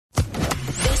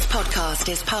podcast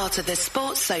is part of the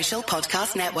Sports Social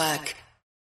Podcast Network.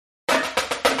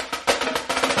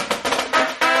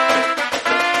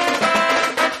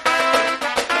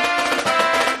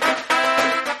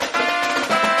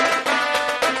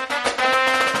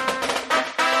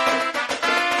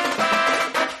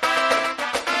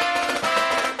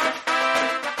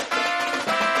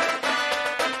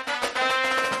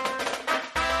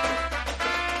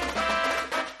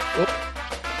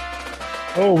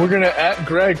 Oh, we're going to at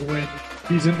Greg when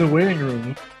he's in the waiting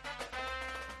room.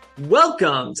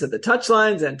 Welcome to the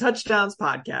Touchlines and Touchdowns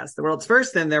podcast, the world's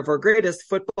first and therefore greatest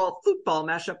football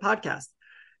mashup podcast.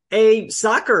 A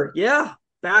soccer,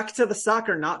 back to the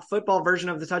soccer, not football version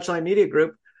of the Touchline Media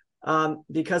Group,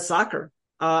 because soccer.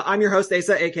 I'm your host,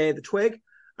 Asa, aka The Twig.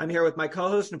 I'm here with my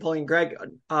co-host, Napoleon Gregg,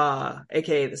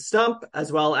 aka The Stump,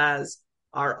 as well as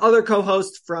our other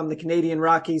co-host from the Canadian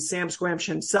Rockies, Sam Squamch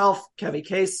himself, Kevy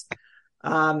Case.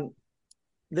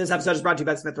 This episode is brought to you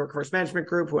by Smith Workforce Management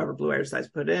Group, whoever Blue Air decides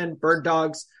to put in, Bird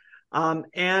Dogs.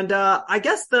 I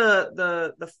guess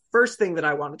the first thing that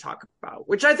I want to talk about,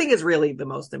 which I think is really the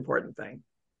most important thing,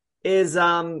 is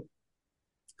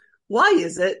why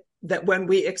is it that when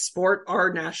we export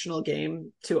our national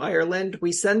game to Ireland,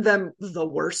 we send them the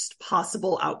worst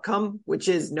possible outcome, which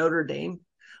is Notre Dame?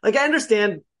 Like, I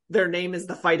understand their name is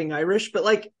the Fighting Irish, but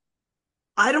like,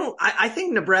 I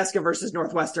think Nebraska versus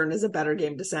Northwestern is a better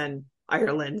game to send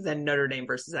Ireland than Notre Dame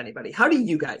versus anybody. How do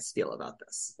you guys feel about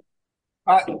this?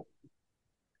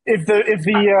 If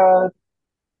the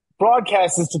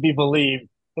broadcast is to be believed,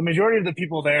 the majority of the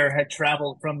people there had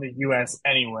traveled from the U.S.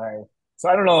 anyway. So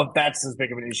I don't know if that's as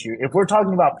big of an issue. If we're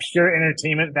talking about pure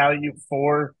entertainment value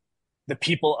for the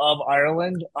people of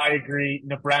Ireland, I agree.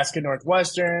 Nebraska,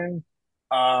 Northwestern,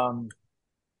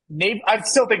 Navy, I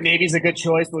still think Navy's a good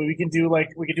choice, but we could do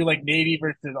like Navy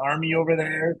versus Army over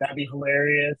there. That'd be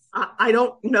hilarious. I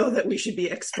don't know that we should be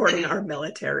exporting our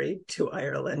military to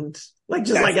Ireland. Like,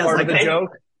 just That's like as part like of the a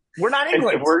joke. We're not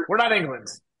England. We're not England.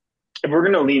 If we're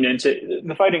going to lean into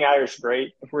the Fighting Irish,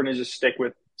 great. If we're going to just stick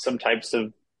with some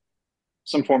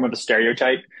form of a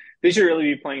stereotype, they should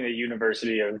really be playing the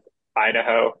University of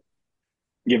Idaho,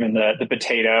 given the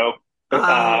potato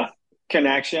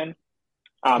connection.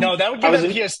 No, that would give them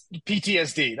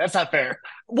PTSD. That's not fair.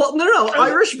 Well, no.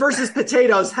 Irish versus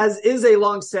potatoes is a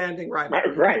long-standing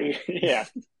rivalry. Right, yeah.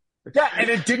 Yeah, and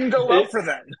it didn't go well for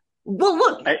them. Well,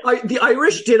 look, the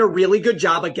Irish did a really good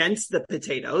job against the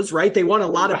potatoes, right? They won a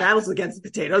lot of battles against the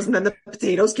potatoes, and then the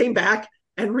potatoes came back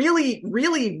and really,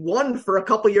 really won for a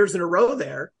couple years in a row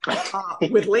there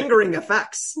with lingering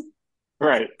effects.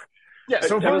 Right. Yeah,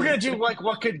 so if we were going to do like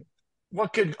what could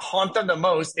haunt them the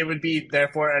most, it would be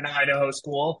therefore an Idaho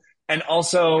school. And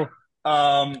also,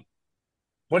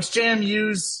 what's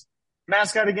JMU's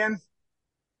mascot again?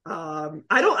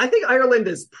 I think Ireland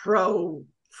is pro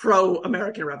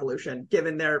American Revolution,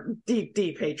 given their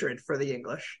deep hatred for the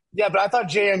English. Yeah, but I thought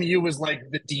JMU was like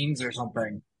the Deans or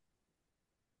something.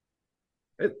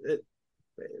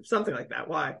 Something like that.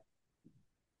 Why?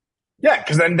 Yeah,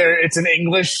 because then it's an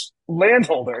English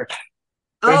landholder.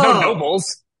 There's no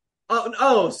nobles.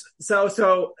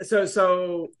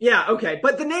 So yeah, okay.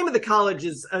 But the name of the college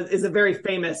is a very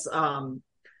famous, what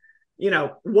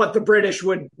the British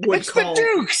would call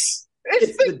the Dukes.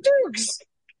 It's the Dukes.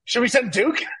 Should we send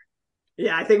Duke?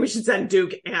 Yeah, I think we should send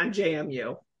Duke and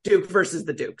JMU. Duke versus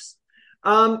the Dukes.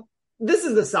 This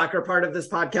is the soccer part of this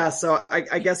podcast, so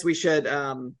I guess we should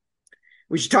talk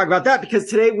about that, because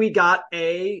today we got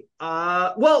there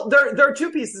are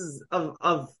two pieces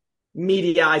of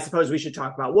media I suppose we should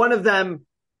talk about. One of them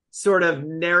sort of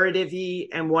narrative-y,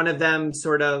 and one of them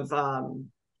sort of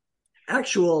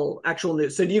actual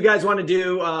news. So do you guys want to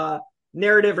do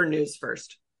narrative or news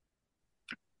first?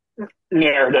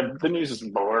 Narrative. The news is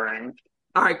boring.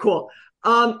 All right, cool.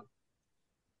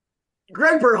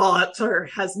 Greg Berhalter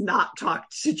has not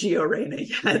talked to Gio Reyna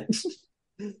yet.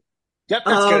 Yep,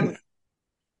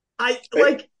 that's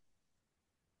good.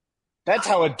 That's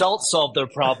how adults solve their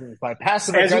problems, by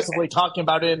passive aggressively talking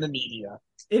about it in the media.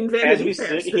 In Vanity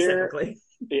Fair specifically.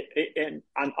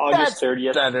 On August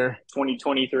 30th,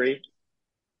 2023,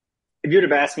 if you would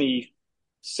have asked me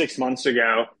 6 months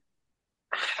ago,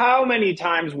 how many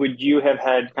times would you have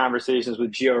had conversations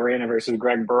with Gio Reyna versus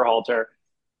Greg Berhalter?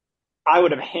 I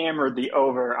would have hammered the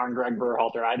over on Greg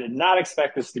Berhalter. I did not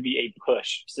expect this to be a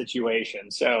push situation.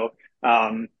 So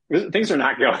things are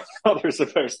not going how they're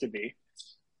supposed to be.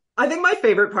 I think my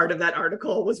favorite part of that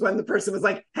article was when the person was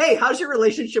like, "Hey, how's your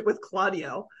relationship with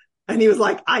Claudio?" And he was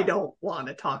like, "I don't want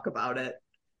to talk about it,"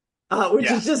 which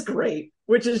is just great,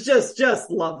 which is just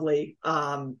lovely.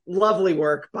 Lovely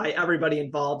work by everybody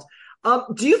involved.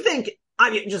 Do you think, I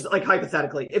mean, just like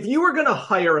hypothetically, if you were going to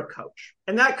hire a coach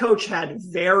and that coach had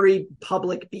very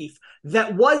public beef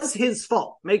that was his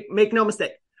fault, make no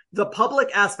mistake, the public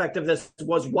aspect of this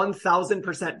was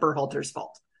 1000% Berhalter's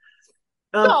fault.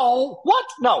 No, what?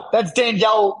 No, that's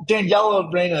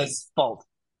Daniela Reina's fault.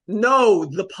 No,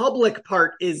 the public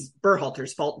part is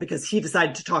Berhalter's fault because he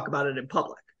decided to talk about it in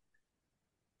public.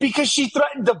 Because she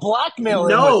threatened to blackmail him.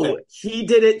 No, he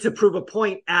did it to prove a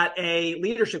point at a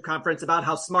leadership conference about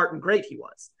how smart and great he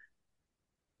was.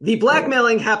 The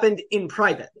blackmailing happened in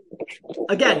private.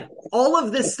 Again, all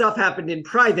of this stuff happened in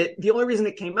private. The only reason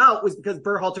it came out was because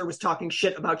Berhalter was talking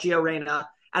shit about Gio Reyna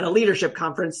at a leadership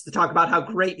conference to talk about how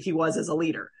great he was as a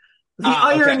leader. The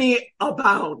irony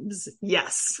abounds,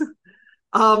 yes.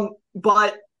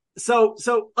 But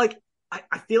so like,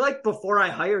 I feel like before I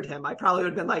hired him, I probably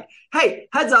would have been like, hey,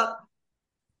 heads up.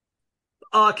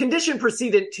 Condition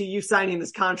precedent to you signing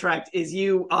this contract is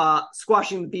you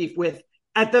squashing the beef with,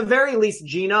 at the very least,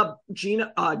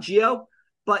 Gio,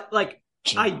 but like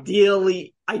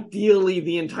ideally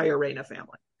the entire Reyna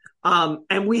family.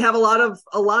 And we have a lot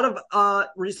of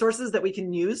resources that we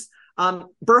can use.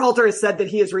 Berhalter has said that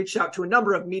he has reached out to a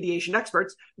number of mediation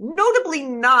experts, notably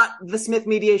not the Smith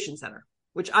Mediation Center,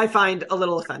 which I find a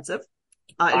little offensive.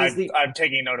 I'm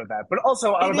taking note of that. But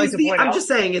also, I would like to point out... I'm just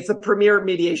saying, it's the premier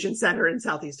mediation center in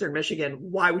Southeastern Michigan.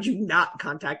 Why would you not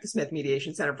contact the Smith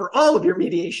Mediation Center for all of your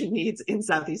mediation needs in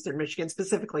Southeastern Michigan,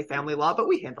 specifically family law, but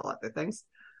we handle other things.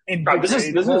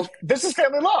 This is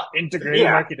family law, integrated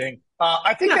marketing.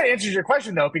 I think that answers your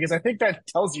question, though, because I think that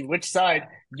tells you which side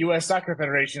U.S. Soccer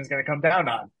Federation is going to come down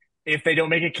on if they don't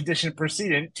make a condition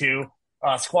precedent to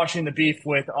squashing the beef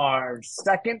with our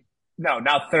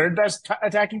third best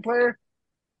attacking player.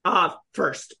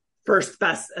 First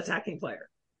best attacking player.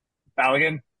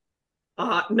 Balogun?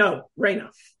 No, Reyna.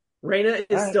 Reyna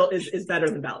is still is better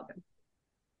than Balogun.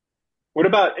 What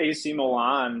about AC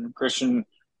Milan, Christian,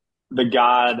 the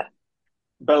god,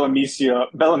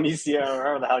 Bellamicio, or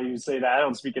however the hell you say that? I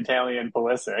don't speak Italian,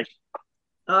 Pulisic.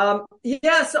 So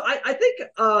I think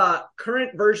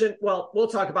current version, well, we'll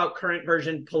talk about current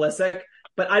version Pulisic,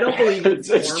 but I don't believe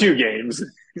it's 2 games.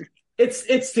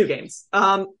 It's 2 games.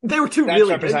 They were two that's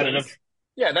really representative. Good games.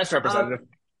 Yeah, that's representative.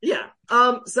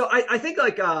 So I think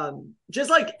like just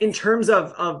like in terms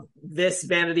of this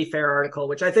Vanity Fair article,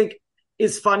 which I think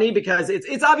is funny because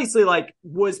it's obviously like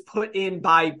was put in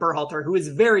by Berhalter, who is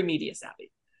very media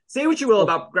savvy. Say what you will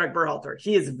about Greg Berhalter,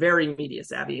 he is very media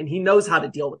savvy and he knows how to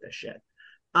deal with this shit.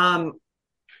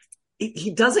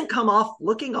 He doesn't come off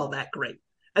looking all that great.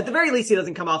 At the very least, he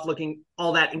doesn't come off looking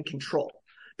all that in control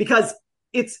because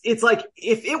it's like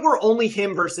if it were only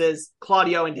him versus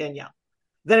Claudio and Danielle,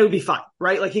 then it would be fine,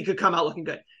 right? Like he could come out looking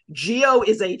good. Gio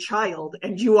is a child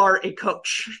and you are a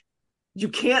coach. You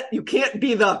can't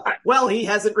be well, he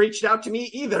hasn't reached out to me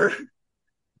either.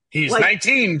 He's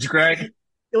 19, Greg.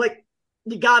 Like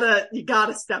you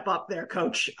gotta step up there,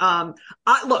 coach.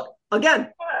 Look, again,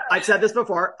 I've said this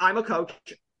before. I'm a coach.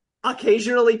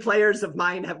 Occasionally players of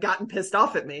mine have gotten pissed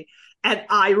off at me and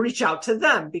I reach out to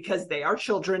them because they are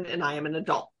children and I am an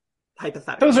adult.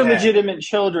 Hypothetically. Those are legitimate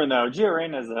children though. Gio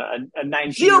Reyna is a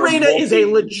 19. Gio Reyna is a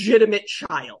legitimate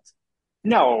child.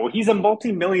 No, he's a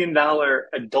multi-million-dollar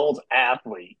adult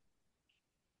athlete.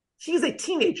 He's a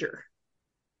teenager.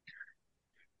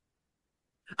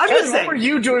 I'm just saying. What were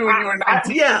you doing when you were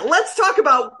 19? Let's talk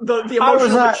about the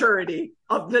emotional maturity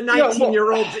of the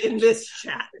 19-year-olds in this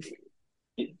chat.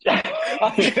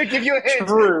 I'm going to give you a hint.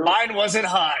 True. Mine wasn't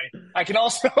high. I can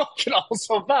also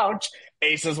vouch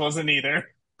Ace's wasn't either.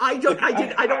 I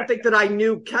don't think that I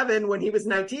knew Kevin when he was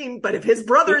 19, but if his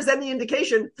brother is any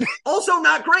indication, also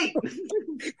not great.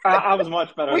 I was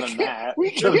much better than that.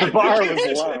 The bar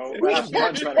was low. I was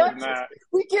much better than that.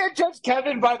 We can't judge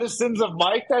Kevin by the sins of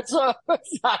Mike. That's not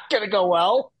going to go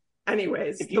well.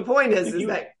 Anyways, the point is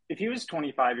that if he was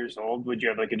 25 years old, would you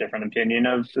have like a different opinion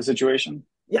of the situation?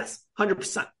 Yes,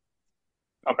 100%.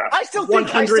 Okay. I still think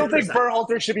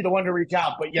Berhalter should be the one to reach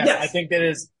out, but yes. I think it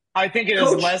is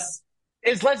less.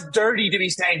 It's less dirty to be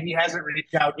saying he hasn't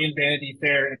reached out in Vanity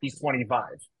Fair if he's 25.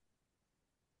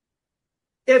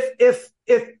 If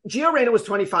Gio Reyna was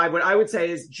 25, what I would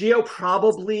say is Gio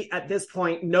probably at this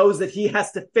point knows that he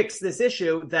has to fix this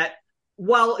issue that,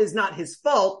 while is not his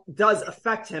fault, does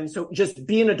affect him. So just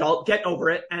be an adult, get over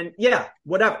it, and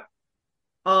whatever.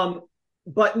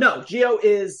 But no, Gio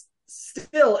is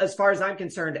still, as far as I'm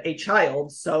concerned, a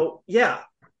child. So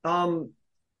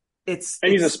he's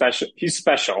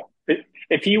special.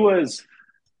 If he was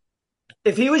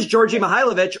Georgi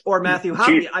Mihailovic or Matthew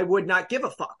Hoppe, I would not give a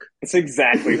fuck. That's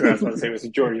exactly what I was going to say. Was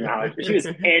Georgi Mihailovic. If he was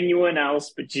anyone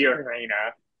else but Gio Reyna,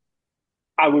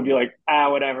 I would be like,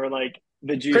 whatever. Like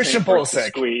The juice Christian ain't worth the Pulisic.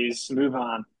 Squeeze. Move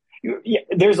on. Yeah,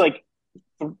 there's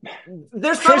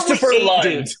probably eight Lund.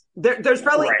 dudes. There's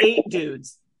probably Right. 8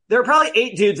 dudes. There are probably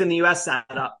 8 dudes in the U.S.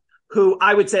 setup who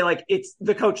I would say like it's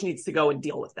the coach needs to go and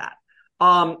deal with that.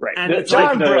 Right. And it's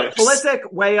John like Brooks.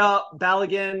 Pulisic, Weah,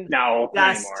 Balogun, no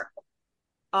Dest,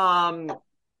 anymore.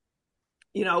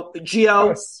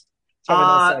 Gio.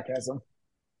 Sarcasm.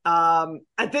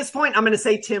 At this point, I'm going to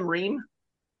say Tim Ream.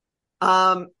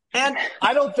 And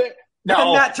I don't think.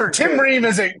 No, Tim Ream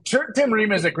is a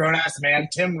grown ass man.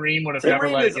 Tim Ream would have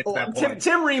never let it get to that point.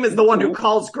 Tim Ream is the one who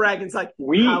calls Greg and is like,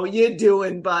 "How you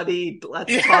doing, buddy?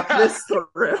 Let's talk this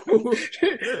through."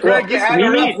 Greg, you had a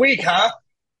rough week, huh?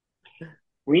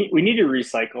 We need to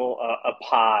recycle a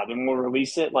pod, and we'll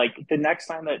release it like the next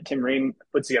time that Tim Ream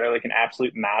puts together like an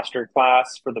absolute master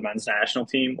class for the men's national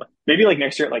team. Maybe like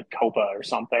next year at like Copa or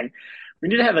something. We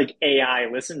need to have like AI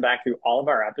listen back through all of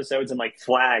our episodes and like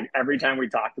flag every time we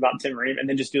talked about Tim Ream, and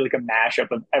then just do like a mashup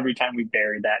of every time we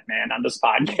buried that man on this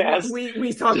podcast.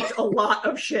 We talked a lot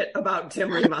of shit about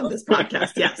Tim Ream on this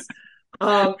podcast, yes.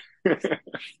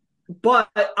 But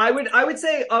I would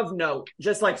say of note,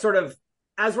 just like sort of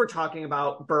as we're talking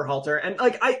about Berhalter, and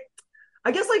like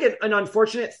I guess like an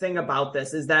unfortunate thing about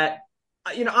this is that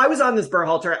I was on this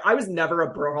Berhalter. I was never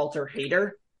a Berhalter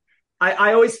hater.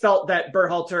 I always felt that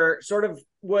Berhalter sort of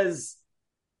was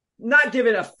not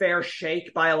given a fair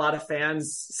shake by a lot of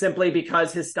fans simply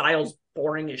because his style's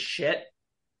boring as shit.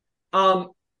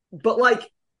 But like,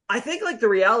 I think like the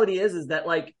reality is that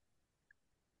like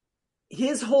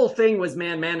his whole thing was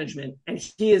man management, and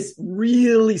he is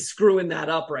really screwing that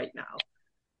up right now.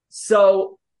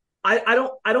 So I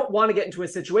don't want to get into a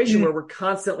situation where we're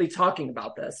constantly talking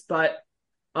about this, but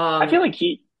I feel like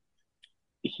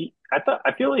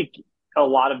I feel like a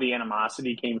lot of the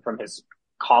animosity came from his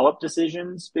call-up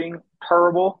decisions being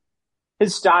horrible.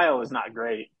 His style is not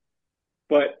great,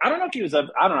 but I don't know if he was. I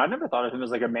don't know. I never thought of him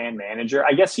as like a man manager.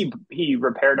 I guess he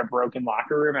repaired a broken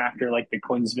locker room after like the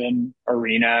Klinsmann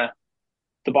Arena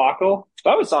debacle. So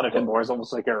I always thought of him more as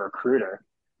almost like a recruiter.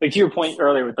 Like to your point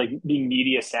earlier with like being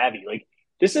media savvy. Like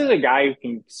this is a guy who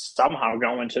can somehow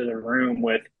go into the room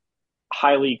with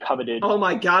highly coveted. Oh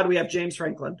my God, we have James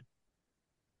Franklin.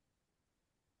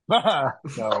 No.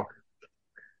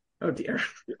 Oh dear.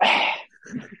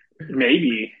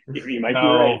 Maybe you might be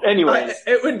right. Anyways,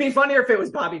 it would be funnier if it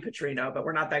was Bobby Petrino, but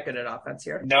we're not that good at offense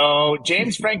here. No,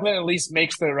 James Franklin at least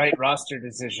makes the right roster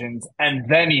decisions, and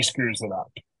then he screws it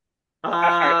up.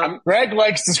 Greg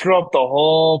likes to screw up the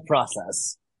whole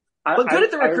process. But good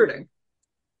at the recruiting.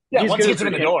 Yeah, once he gets him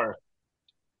in the door.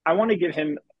 I want to give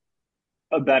him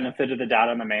a benefit of the doubt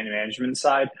on the man management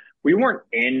side. We weren't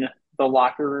in the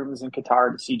locker rooms in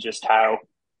Qatar to see just how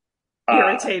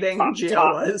irritating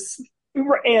Gio was.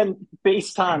 And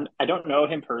based on, I don't know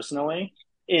him personally.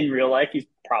 In real life, he's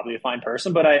probably a fine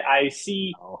person, but I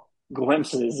see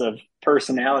glimpses of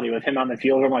personality with him on the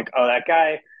field. I'm like, oh, that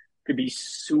guy could be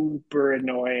super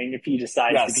annoying if he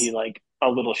decides to be like a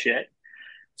little shit.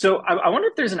 So I wonder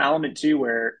if there's an element too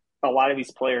where a lot of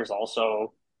these players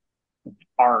also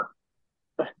aren't.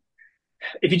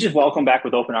 If you just welcome back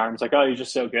with open arms, like, oh, you're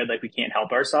just so good, like we can't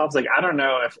help ourselves. Like, I don't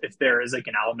know if there is like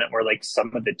an element where like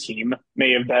some of the team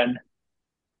may have been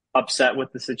upset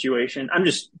with the situation. I'm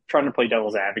just trying to play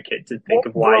devil's advocate to think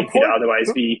of why it could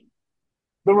otherwise be.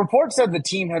 The report said the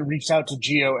team had reached out to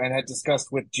Gio and had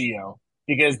discussed with Gio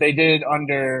because they did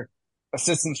under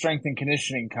assistant strength and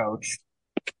conditioning coach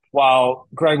while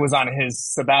Greg was on his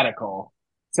sabbatical.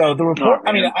 So the report,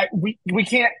 we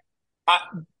can't,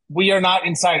 we are not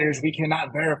insiders. We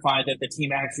cannot verify that the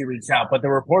team actually reached out, but the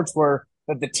reports were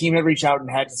that the team had reached out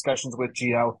and had discussions with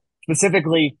Gio,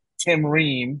 specifically Tim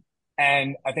Ream,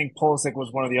 and I think Pulisic was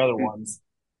one of the other ones.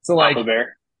 So like,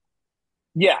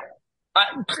 yeah.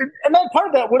 And then part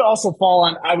of that would also fall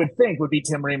on, I would think, would be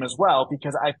Tim Ream as well,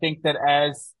 because I think that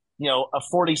as, a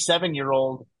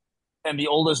 47-year-old and the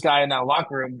oldest guy in that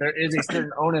locker room, there is a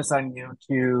certain onus on you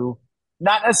to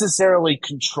not necessarily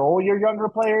control your younger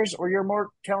players or your more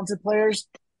talented players,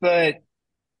 but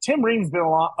Tim Ream's been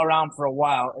around for a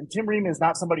while, and Tim Ream is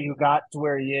not somebody who got to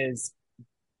where he is,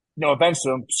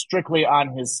 eventually strictly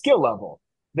on his skill level.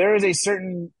 There is a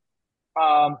certain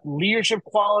leadership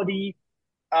quality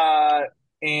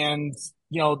and,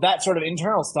 that sort of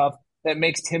internal stuff that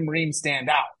makes Tim Ream stand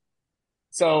out.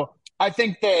 So I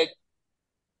think that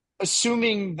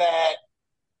assuming that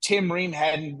Tim Ream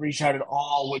hadn't reached out at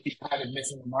all would be kind of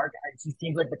missing the mark. He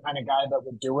seems like the kind of guy that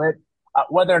would do it.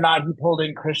 Whether or not he pulled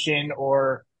in Christian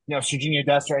or, Sergiño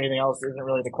Dest or anything else isn't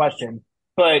really the question.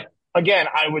 But again,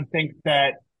 I would think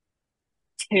that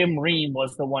Tim Ream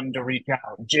was the one to reach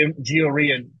out. Gio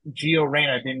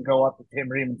Reyna didn't go up to Tim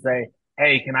Ream and say,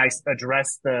 hey, can I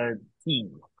address the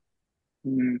team?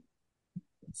 Mm-hmm.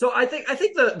 So I think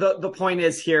the point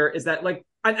is here is that like,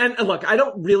 and look, I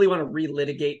don't really want to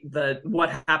relitigate what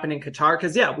happened in Qatar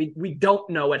because we don't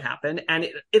know what happened, and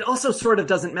it also sort of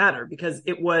doesn't matter because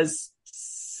it was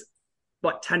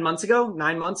 9 months ago,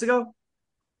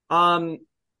 and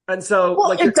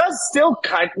so it does still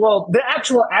the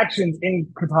actual actions in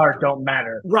Qatar don't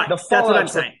matter, right? That's what I'm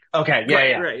saying. Okay,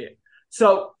 right.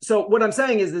 So what I'm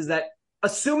saying is that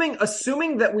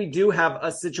assuming that we do have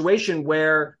a situation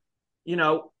where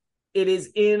it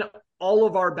is in all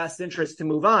of our best interest to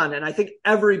move on. And I think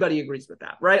everybody agrees with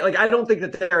that, right? Like, I don't think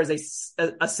that there is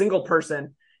a single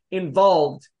person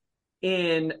involved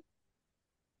in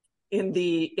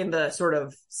the sort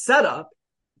of setup,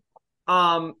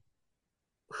 who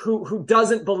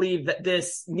doesn't believe that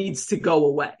this needs to go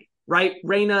away, right?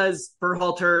 Reyna's,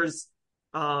 Berhalter's,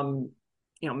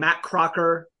 Matt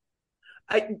Crocker.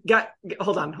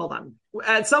 Hold on.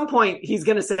 At some point, he's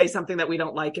going to say something that we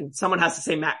don't like, and someone has to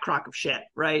say Matt Crock of shit,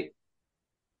 right?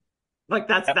 Like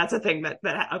that's a thing that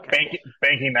okay.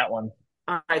 Banking that one.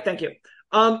 All right, thank you.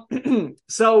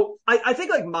 So I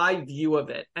think like my view of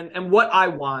it and what I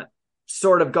want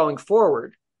sort of going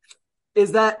forward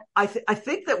is that I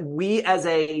think that we as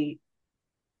a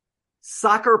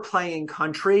soccer playing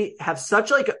country have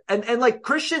such like and like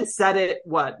Christian said it,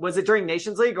 what was it during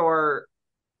Nations League or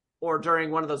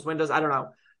during one of those windows, I don't know,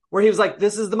 where he was like,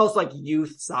 this is the most like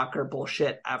youth soccer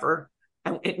bullshit ever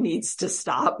and it needs to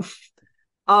stop.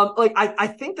 Like I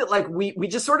think that like we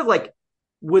just sort of like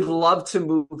would love to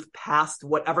move past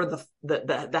whatever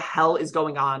the hell is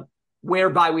going on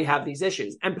whereby we have these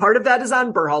issues. And part of that is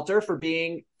on Berhalter for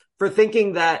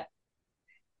thinking that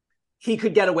he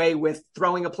could get away with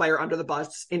throwing a player under the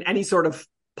bus in any sort of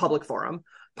public forum.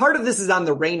 Part of this is on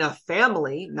the Reyna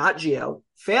family, not Gio,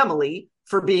 family,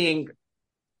 for being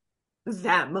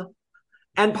them.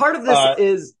 And part of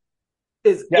this is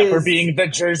for being the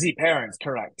Jersey parents,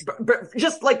 correct. But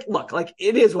just like, look, like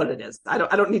it is what it is. I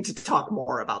don't need to talk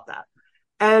more about that.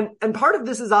 And part of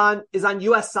this is on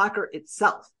US soccer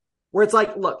itself, where it's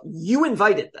like, look, you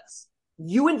invited this.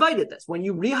 You invited this when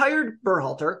you rehired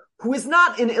Berhalter, who is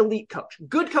not an elite coach.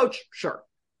 Good coach, sure.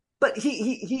 But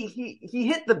he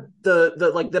hit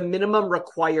the minimum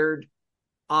required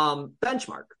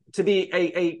benchmark to be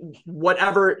a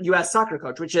whatever US soccer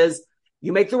coach, which is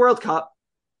you make the World Cup,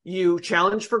 you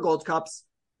challenge for Gold Cups,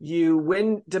 you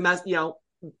win domestic,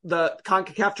 the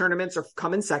CONCACAF tournaments or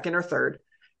come in second or third.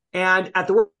 And at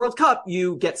the World Cup,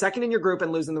 you get second in your group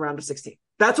and lose in the round of 16.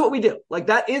 That's what we do. Like,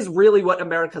 that is really what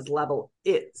America's level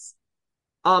is.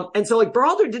 And so like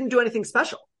Berhalter didn't do anything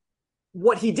special.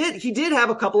 What he did have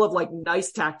a couple of like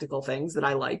nice tactical things that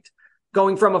I liked,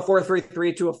 going from a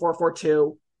 4-3-3 to a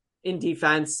 4-4-2 in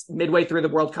defense midway through the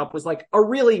World Cup was like a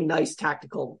really nice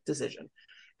tactical decision.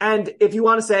 And if you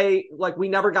want to say like we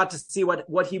never got to see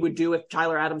what he would do if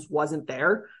Tyler Adams wasn't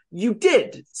there, you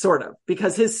did sort of,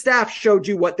 because his staff showed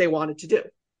you what they wanted to do.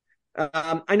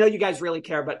 I know you guys really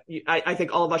care, but I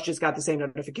think all of us just got the same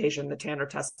notification that Tanner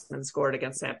Tessman scored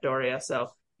against Sampdoria. So,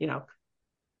 good on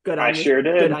you. I sure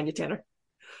did. Good on you, Tanner.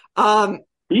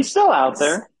 He's still out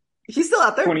there. He's still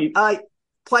out there.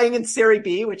 Playing in Serie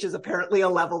B, which is apparently a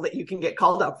level that you can get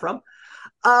called up from.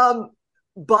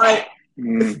 But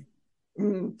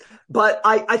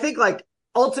I think like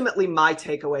ultimately my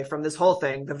takeaway from this whole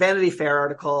thing, the Vanity Fair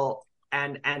article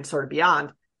and sort of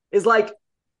beyond, is like,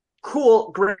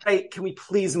 cool, great. Can we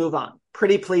please move on?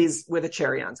 Pretty please with a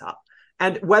cherry on top.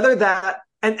 And whether that,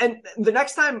 and the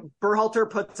next time Berhalter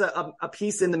puts a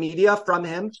piece in the media from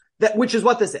him, which is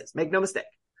what this is, make no mistake.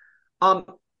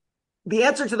 The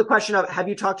answer to the question of, have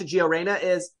you talked to Gio Reyna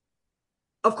is,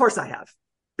 of course I have,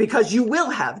 because you will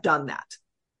have done that,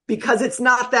 because it's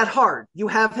not that hard. You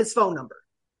have his phone number.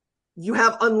 You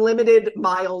have unlimited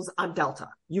miles on Delta.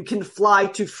 You can fly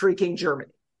to freaking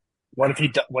Germany. What if he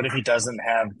doesn't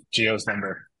have Gio's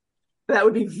number? That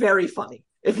would be very funny.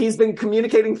 If he's been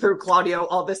communicating through Claudio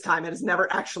all this time and has never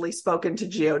actually spoken to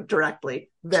Gio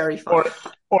directly. Very funny.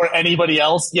 Or anybody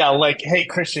else. Yeah, like, hey,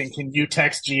 Christian, can you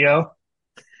text Gio?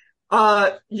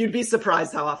 You'd be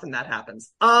surprised how often that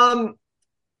happens.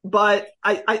 But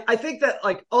I think that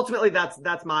like ultimately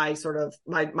that's my sort of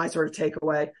my sort of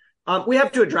takeaway. We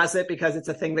have to address it because it's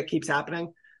a thing that keeps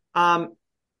happening.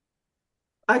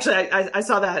 Actually, I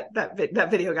saw that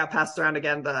video got passed around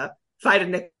again. The fight a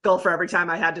nickel for every time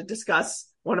I had to discuss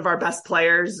one of our best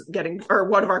players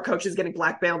one of our coaches getting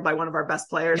blackmailed by one of our best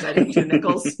players. I did 2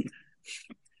 nickels,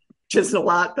 which isn't a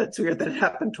lot, but it's weird that it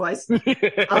happened twice.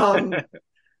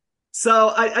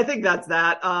 So I think that's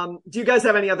that. Do you guys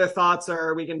have any other thoughts, or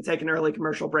are we going to take an early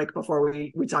commercial break before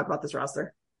we talk about this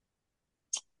roster?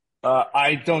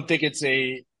 I don't think it's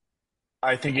a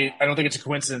I don't think it's a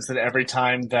coincidence that every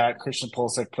time that Christian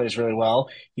Pulisic plays really well,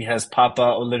 he has Papa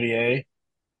Olivier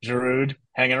Giroud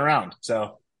hanging around.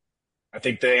 So I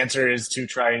think the answer is to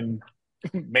try and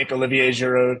make Olivier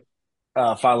Giroud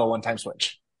follow one-time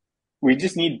switch. We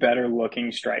just need better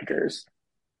looking strikers.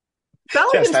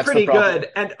 Bellingham's pretty good.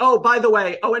 And by the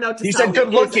way, Owen Otasawi He said good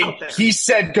looking. He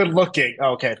said good looking.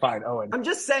 Okay, fine, Owen. I'm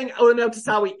just saying Owen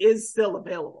Otasawi is still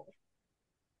available.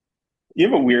 You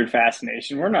have a weird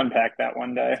fascination. We're going to unpack that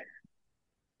one day.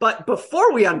 But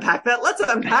before we unpack that, let's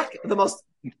unpack the most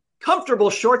comfortable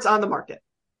shorts on the market.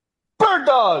 Bird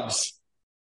Dogs!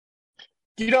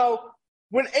 You know,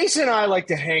 when Ace and I like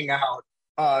to hang out,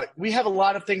 we have a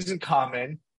lot of things in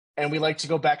common, and we like to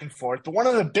go back and forth. But one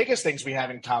of the biggest things we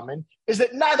have in common is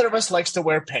that neither of us likes to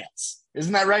wear pants.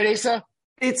 Isn't that right, Asa?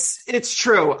 It's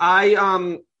true.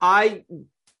 I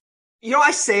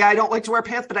say I don't like to wear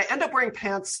pants, but I end up wearing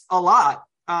pants a lot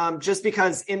just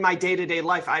because in my day-to-day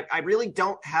life, I really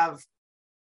don't have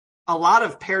a lot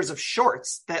of pairs of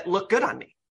shorts that look good on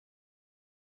me.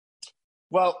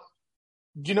 Well,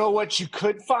 you know what you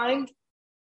could find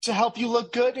to help you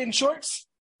look good in shorts?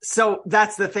 So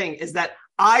that's the thing, is that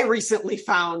I recently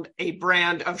found a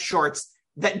brand of shorts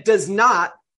that does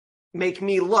not make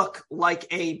me look like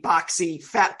a boxy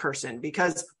fat person,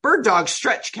 because Bird Dog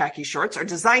stretch khaki shorts are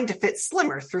designed to fit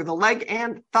slimmer through the leg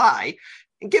and thigh,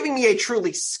 giving me a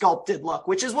truly sculpted look,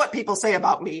 which is what people say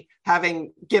about me,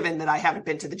 given that I haven't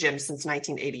been to the gym since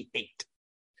 1988.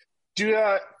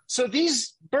 So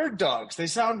these Bird Dogs, they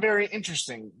sound very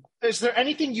interesting. Is there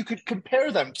anything you could compare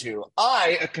them to?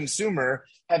 I, a consumer,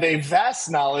 have a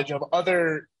vast knowledge of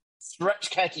other stretch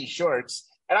khaki shorts,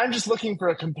 and I'm just looking for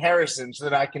a comparison so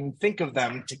that I can think of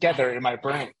them together in my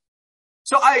brain.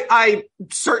 So I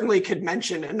certainly could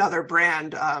mention another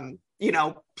brand. I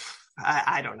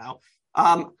don't know.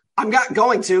 I'm not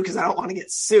going to, because I don't want to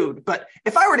get sued. But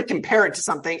if I were to compare it to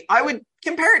something, I would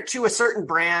compare it to a certain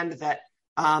brand that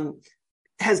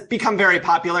has become very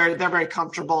popular. They're very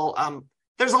comfortable.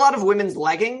 There's a lot of women's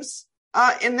leggings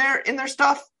in their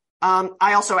stuff.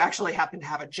 I also actually happen to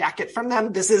have a jacket from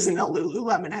them. This isn't a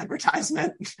Lululemon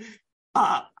advertisement.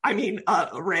 A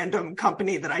random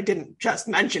company that I didn't just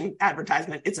mention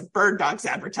advertisement. It's a Bird Dogs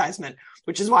advertisement,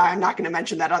 which is why I'm not going to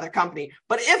mention that other company.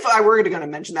 But if I were going to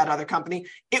mention that other company,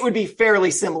 it would be fairly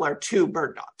similar to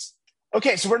Bird Dogs.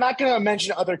 Okay, so we're not going to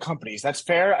mention other companies. That's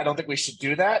fair. I don't think we should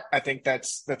do that. I think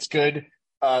that's good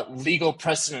legal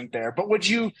precedent there. But would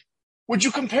you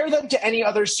compare them to any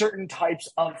other certain types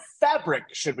of fabric,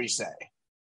 should we say?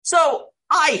 So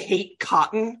I hate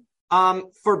cotton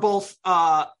for both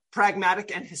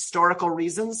pragmatic and historical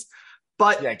reasons.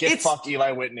 But yeah, fucked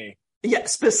Eli Whitney. Yeah,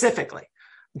 specifically.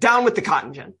 Down with the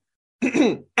cotton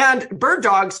gin. And Bird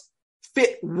Dogs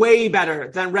fit way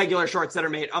better than regular shorts that are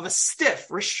made of a stiff,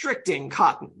 restricting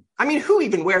cotton. I mean, who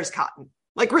even wears cotton?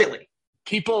 Like, really?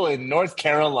 People in North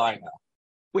Carolina.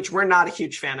 Which we're not a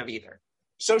huge fan of either.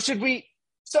 So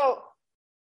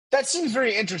that seems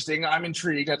very interesting. I'm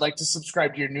intrigued. I'd like to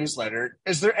subscribe to your newsletter.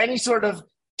 Is there any sort of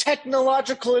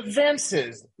technological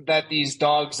advances that these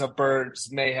dogs of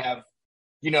birds may have,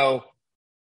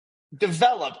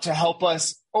 developed to help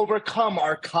us overcome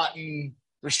our cotton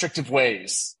restrictive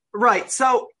ways? Right.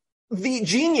 So the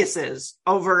geniuses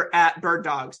over at Bird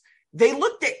Dogs, they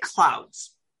looked at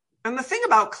clouds. And the thing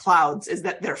about clouds is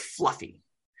that they're fluffy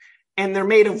and they're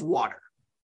made of water.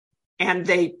 And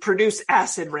they produce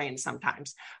acid rain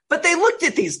sometimes. But they looked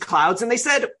at these clouds and they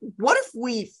said, what if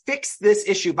we fix this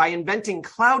issue by inventing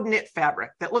cloud knit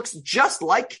fabric that looks just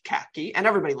like khaki, and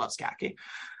everybody loves khaki,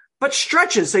 but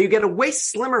stretches so you get a way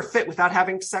slimmer fit without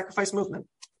having to sacrifice movement?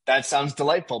 That sounds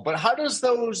delightful. But how does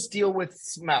those deal with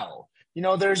smell?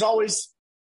 There's always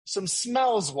some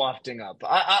smells wafting up.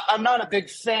 I'm not a big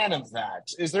fan of that.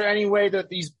 Is there any way that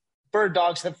these Bird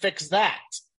Dogs have fixed that?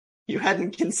 You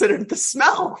hadn't considered the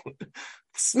smell.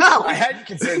 Smell. I hadn't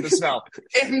considered the smell.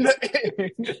 In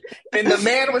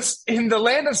the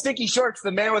land of stinky shorts,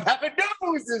 the man with half a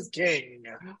nose is king.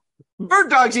 Bird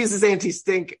Dogs uses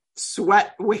anti-stink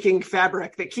sweat wicking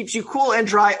fabric that keeps you cool and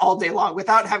dry all day long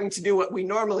without having to do what we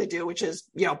normally do, which is,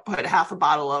 put half a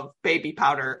bottle of baby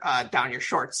powder down your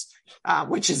shorts,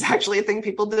 which is actually a thing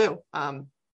people do.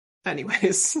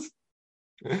 Anyways.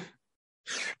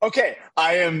 Okay,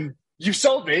 you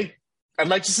sold me. I'd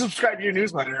like to subscribe to your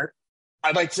newsletter.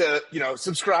 I'd like to,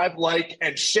 subscribe, like,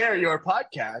 and share your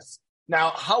podcast.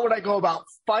 Now, how would I go about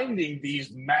finding these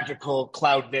magical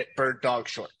cloud knit Bird Dog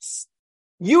shorts?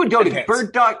 You would go to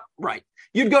Bird Dog, right.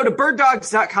 You'd go to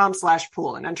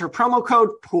birddogs.com/pool and enter promo code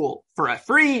POOL for a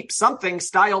free something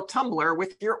style tumbler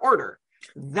with your order.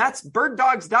 That's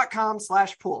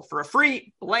birddogs.com/pool for a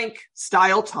free blank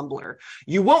style tumbler.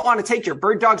 You won't want to take your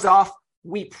bird dogs off.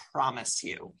 We promise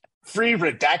you. Free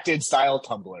redacted style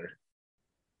tumbler.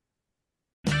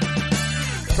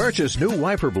 Purchase new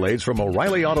wiper blades from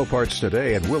O'Reilly Auto Parts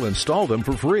today and we'll install them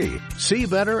for free. See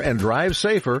better and drive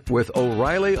safer with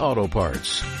O'Reilly Auto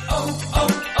Parts.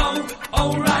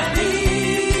 O'Reilly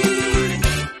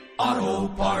Auto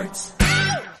Parts.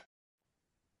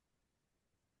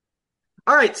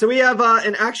 All right, so we have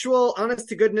an actual honest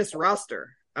to goodness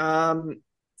roster. I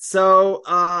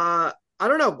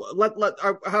don't know.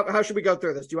 How should we go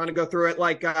through this? Do you want to go through it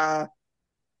like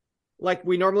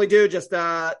we normally do? Just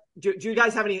do you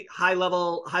guys have any high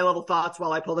level thoughts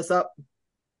while I pull this up?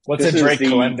 What's a Drake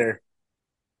calendar?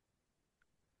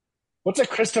 What's a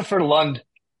Christopher Lund?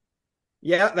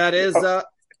 Yeah, that is.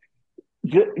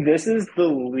 This is the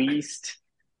least.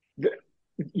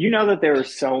 You know that there are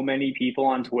so many people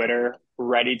on Twitter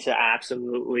ready to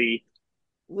absolutely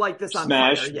like this on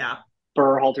smash fire, yeah.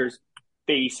 Berhalter's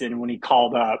face in when he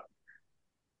called up.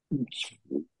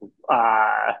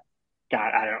 God,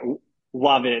 I don't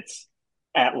love it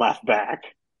at left back.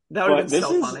 That would have been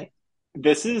so funny.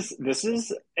 This is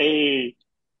a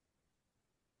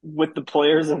with the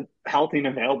players healthy and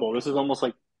available. This is almost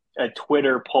like a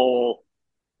Twitter poll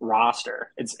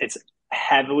roster. It's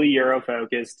heavily Euro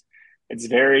focused. It's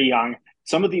very young.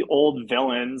 Some of the old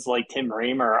villains like Tim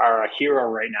Ream are a hero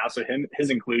right now. So his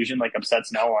inclusion like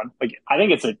upsets no one. Like I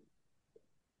think it's a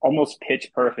almost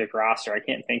pitch perfect roster. I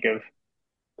can't think of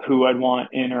who I'd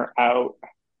want in or out.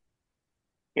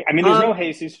 I mean, there's no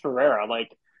Jesus Ferreira.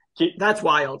 Like that's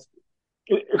wild.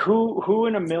 Who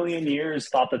in a million years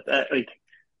thought that like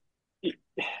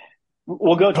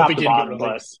we'll go top to bottom,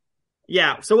 but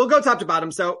yeah. So we'll go top to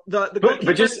bottom. So but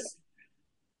just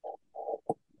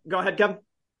go ahead, Kevin.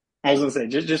 I was gonna say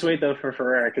just wait though for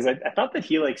Ferreira because I thought that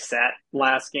he like sat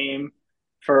last game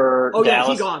for Dallas. Yeah,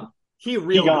 he gone. He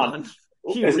reeled gone.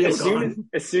 As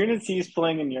soon as he's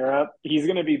playing in Europe, he's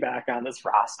going to be back on this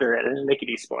roster at a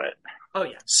lickety split. Oh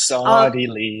yeah, Saudi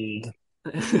league.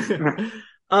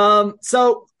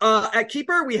 So at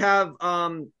keeper we have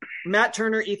Matt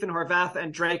Turner, Ethan Horvath,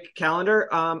 and Drake Callender.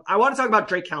 I want to talk about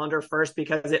Drake Callender first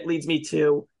because it leads me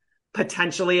to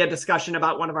potentially a discussion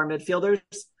about one of our midfielders.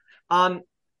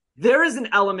 There is an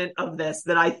element of this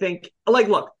that I think, like,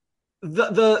 look.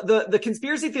 The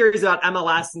conspiracy theories about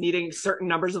MLS needing certain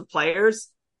numbers of players,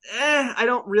 I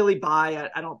don't really buy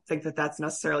it. I don't think that that's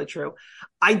necessarily true.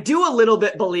 I do a little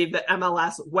bit believe that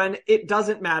MLS, when it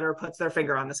doesn't matter, puts their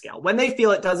finger on the scale. When they feel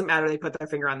it doesn't matter, they put their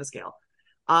finger on the scale.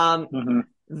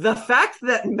 The fact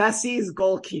that Messi's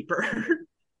goalkeeper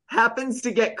happens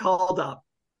to get called up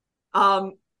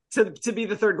to be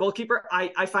the third goalkeeper,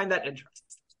 I find that interesting.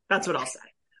 That's what I'll say.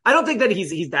 I don't think that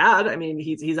he's bad. I mean,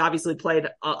 he's obviously played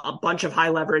a bunch of high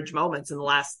leverage moments in the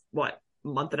last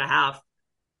month and a half.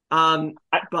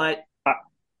 But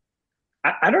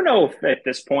I don't know if at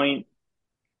this point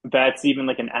that's even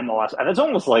like an MLS. That's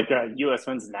almost like a U.S.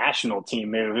 men's national team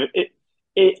move.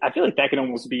 I feel like that could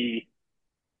almost be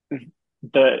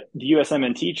the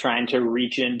USMNT trying to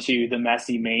reach into the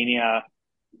Messi mania.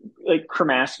 Like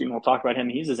Kramaski, and we'll talk about him.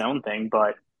 He's his own thing,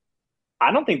 but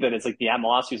I don't think that it's like the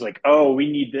MLS who's like, oh,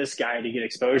 we need this guy to get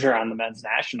exposure on the men's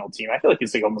national team. I feel like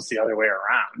it's like almost the other way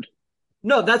around.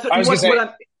 No, that's what I'm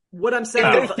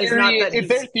saying. If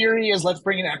their theory is let's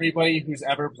bring in everybody who's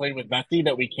ever played with Messi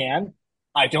that we can,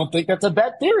 I don't think that's a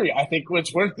bad theory. I think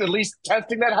it's worth at least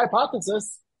testing that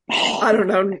hypothesis. I don't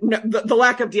know. No, the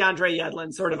lack of DeAndre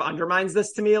Yedlin sort of undermines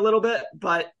this to me a little bit,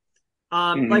 but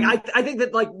like I think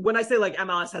that like when I say like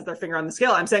MLS has their finger on the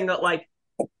scale, I'm saying that like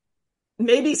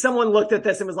maybe someone looked at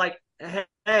this and was like,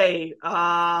 hey,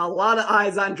 a lot of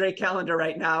eyes on Drake Callender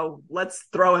right now. Let's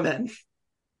throw him in.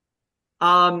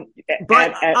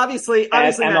 But obviously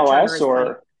MLS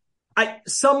or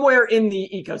somewhere in the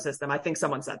ecosystem, I think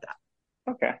someone said that.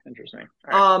 Okay. Interesting.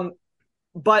 Right.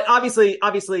 But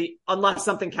obviously, unless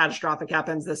something catastrophic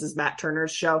happens, this is Matt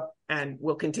Turner's show and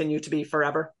will continue to be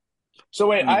forever. So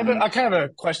wait, I kind of have a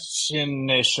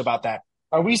question-ish about that.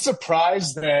 Are we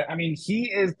surprised that, I mean,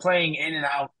 he is playing in and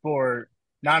out for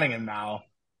Nottingham now.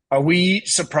 Are we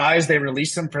surprised they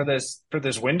released him for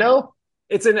this window?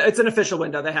 It's an official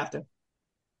window. They have to.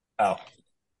 Oh.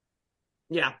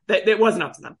 Yeah, it wasn't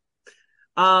up to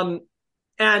them.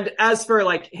 And as for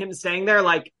like him staying there,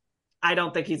 like, I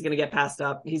don't think he's going to get passed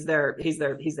up. He's their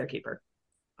keeper.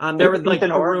 There was like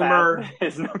Ethan a rumor.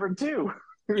 Is number 2.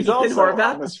 He's Ethan also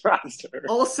Horvath? on this roster.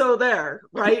 Also there,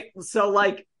 right? So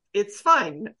like, it's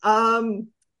fine. I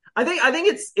think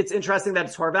it's interesting that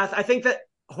it's Horvath. I think that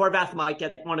Horvath might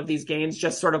get one of these games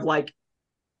just sort of like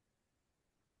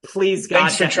please God,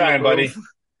 thanks for trying, buddy.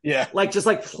 Yeah, like just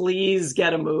like please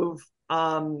get a move.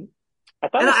 I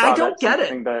thought I don't get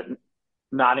it. That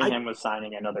Nottingham was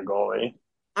signing another goalie.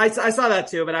 I saw that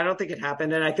too, but I don't think it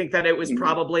happened, and I think that it was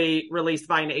probably released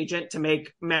by an agent to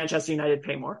make Manchester United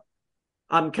pay more.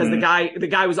 Because the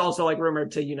guy was also like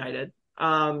rumored to United.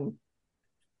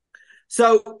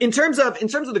 So in terms of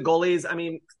the goalies, I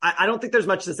mean, I don't think there's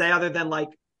much to say other than like,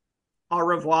 au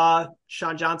revoir,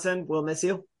 Sean Johnson. We'll miss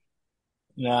you.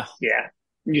 Yeah.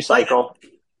 You cycle.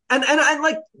 And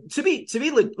like to be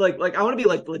like I want to be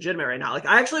like legitimate right now. Like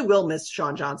I actually will miss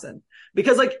Sean Johnson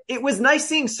because like it was nice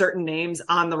seeing certain names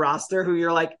on the roster who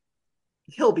you're like,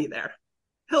 he'll be there,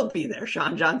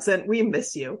 Sean Johnson. We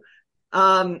miss you.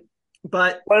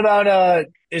 But what about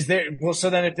is there? Well,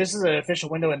 so then if this is an official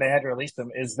window and they had to release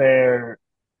them,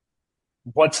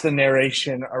 what's the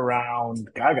narration around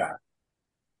Gaga?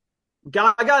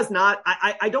 Gaga's not.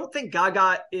 I don't think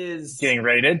Gaga is getting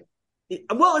rated.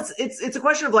 Well, it's a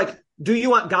question of like, do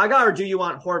you want Gaga or do you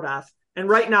want Horvath? And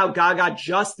right now, Gaga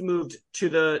just moved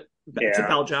to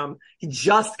Belgium. He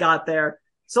just got there.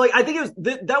 So like, I think it was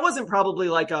that wasn't probably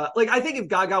like I think if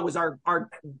Gaga was our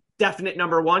definite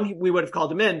number one, we would have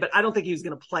called him in, but I don't think he was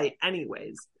going to play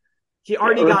anyways. He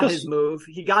already got his move.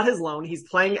 He got his loan. He's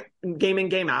playing game in,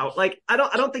 game out. Like, I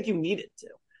don't think you needed to.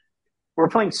 We're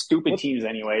playing stupid teams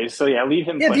anyways. So yeah, leave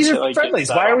him. Yeah, these are friendlies.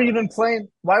 Why are we even playing?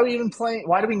 Why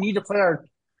do we need to play our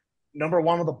number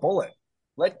one with a bullet?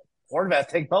 Let Horvath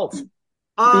take both.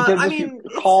 Because you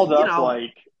called up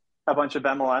like a bunch of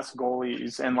MLS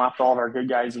goalies and left all of our good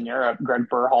guys in Europe, Greg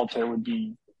Berhalter would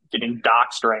be getting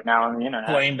doxxed right now on the internet.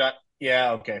 Blamed on.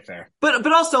 Yeah, okay, fair. But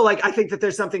also, like, I think that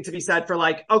there's something to be said for,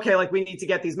 like, okay, like, we need to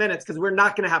get these minutes because we're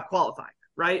not going to have qualifying,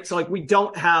 right? So, like, we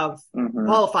don't have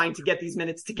qualifying to get these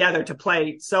minutes together to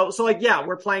play. So, like, yeah,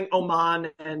 we're playing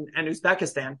Oman and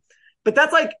Uzbekistan. But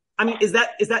that's, like, I mean, is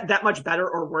that much better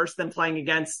or worse than playing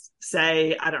against,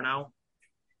 say, I don't know,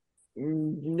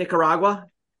 Nicaragua,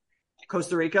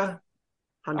 Costa Rica,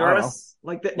 Honduras?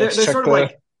 Like, they're sort of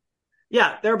like...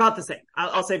 Yeah, they're about the same.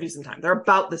 I'll save you some time. They're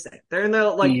about the same. They're in the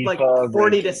like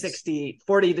 40 to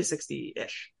 60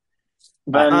 ish.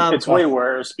 Then it's way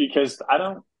worse because I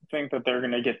don't think that they're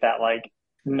going to get that like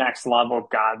next level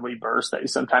godly burst that you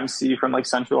sometimes see from like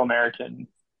Central American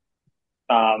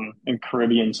and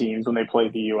Caribbean teams when they play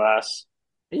the U.S.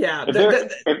 Yeah,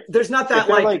 there's not that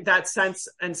like that sense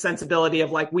and sensibility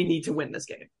of like we need to win this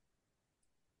game.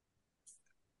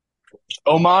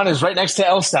 Oman is right next to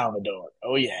El Salvador.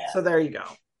 Oh, yeah. So there you go.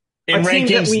 In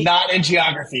rankings, not in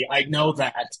geography. I know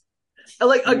that.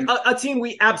 Like a team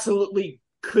we absolutely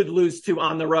could lose to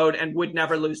on the road and would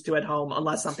never lose to at home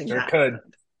unless something happened.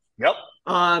 Yep.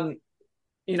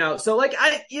 So like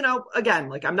again,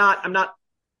 like I'm not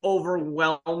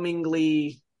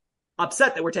overwhelmingly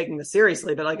upset that we're taking this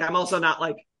seriously, but like I'm also not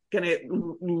like gonna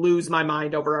lose my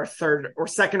mind over our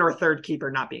second or third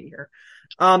keeper not being here.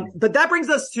 But that brings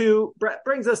us to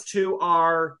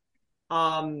our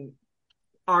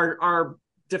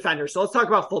defenders. So let's talk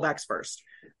about fullbacks first.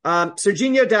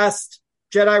 Serginho Dest,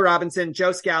 Jedi Robinson,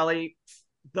 Joe Scally.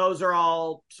 Those are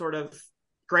all sort of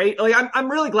great. Like I'm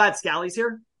really glad Scally's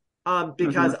here.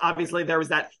 Because obviously there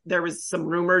was some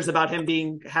rumors about him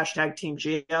being #Team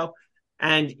Gio,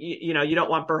 and you don't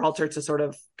want Berhalter to sort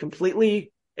of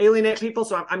completely alienate people.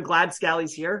 So I'm glad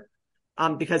Scally's here.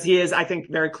 Because he is, I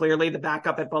think, very clearly the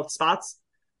backup at both spots.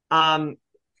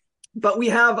 But we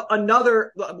have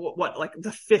another, like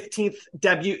the 15th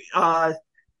debut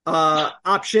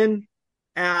option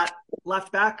at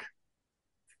left back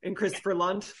in Christopher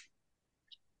Lund.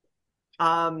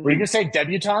 Were you going to say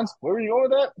debutant? Where were you going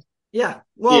with that? Yeah.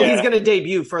 Well, he's going to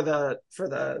debut for the.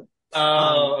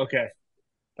 Okay.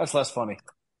 That's less funny.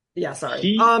 Yeah, sorry.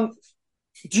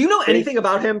 Do you know anything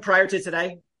about him prior to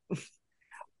today?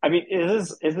 I mean,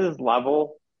 is his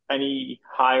level any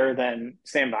higher than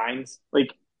Sam Vines? Like,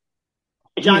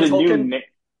 John Tolkien?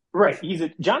 Right.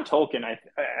 John Tolkien. I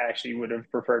actually would have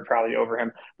preferred probably over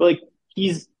him. But like,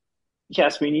 yes,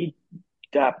 we need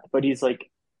depth, but he's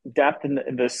like depth in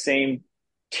the same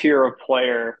tier of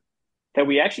player that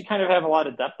we actually kind of have a lot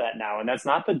of depth at now. And that's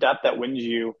not the depth that wins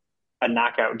you a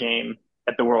knockout game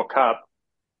at the World Cup.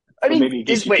 I mean, maybe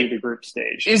get you to the group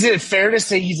stage. Is it fair to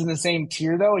say he's in the same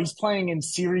tier, though? He's playing in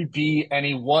Serie B, and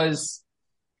he was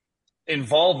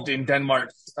involved in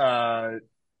Denmark's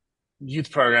youth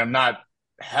program, not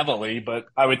heavily, but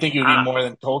I would think it would be more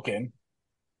than Tolkien.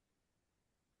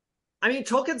 I mean,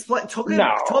 Tolkien's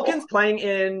playing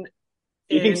in...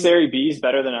 You think Serie B is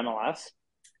better than MLS?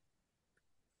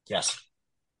 Yes.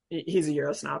 He's a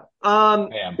Euro snob.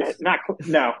 Not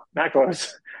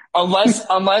close.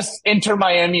 Unless Inter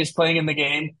Miami is playing in the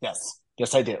game, yes.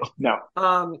 Yes, I do. No.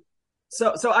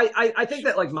 So I think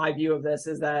that like my view of this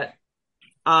is that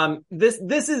this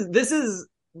is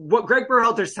what Greg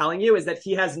Berhalter's telling you is that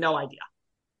he has no idea.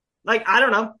 Like, I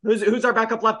don't know who's our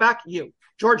backup left back. You,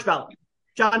 George Bellum,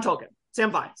 John Tolkien,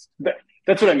 Sam Vines.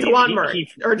 That's what I mean. Dwan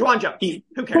Murray or Dwan Jones.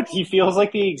 Who cares? He feels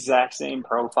like the exact same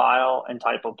profile and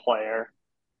type of player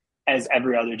as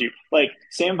every other dude. Like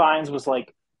Sam Vines was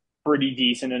like pretty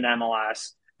decent in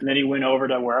MLS, and then he went over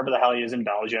to wherever the hell he is in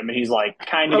Belgium, and he's like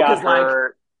kind of got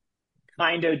hurt,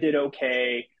 kind of did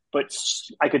okay, but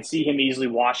I could see him easily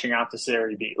washing out to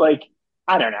Serie B. Like,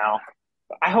 I don't know.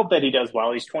 I hope that he does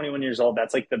well. He's 21 years old.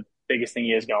 That's like the biggest thing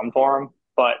he has going for him.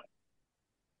 But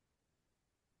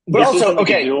also,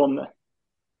 okay.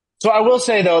 So I will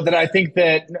say, though, that I think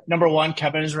that, number one,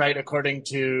 Kevin is right. According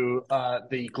to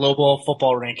the global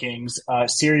football rankings,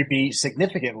 Serie B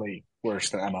significantly worse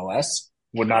than MLS.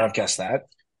 Would not have guessed that.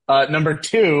 Number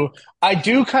two, I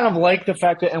do kind of like the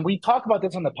fact that, and we talk about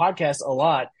this on the podcast a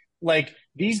lot, like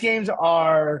these games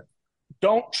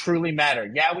don't truly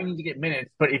matter. Yeah, we need to get minutes,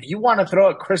 but if you want to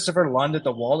throw a Christopher Lund at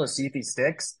the wall to see if he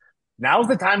sticks, now's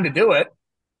the time to do it.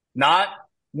 Not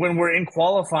when we're in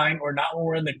qualifying or not when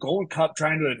we're in the Gold Cup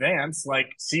trying to advance.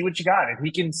 Like, see what you got. If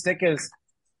he can stick his,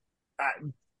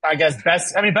 I guess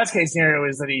best case scenario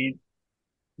is that he,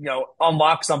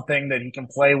 unlocks something that he can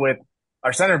play with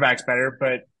our center backs better.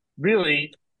 But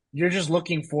really, we're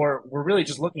really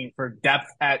just looking for depth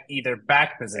at either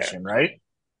back position, right?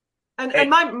 And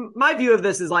my view of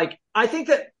this is like, I think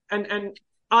that, and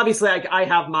obviously I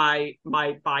have my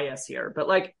bias here, but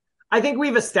like, I think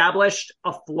we've established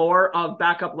a floor of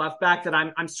backup left back that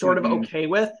I'm sort of okay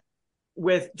with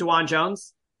Dwan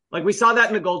Jones. Like we saw that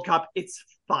in the Gold Cup. It's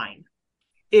fine.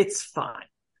 It's fine.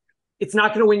 It's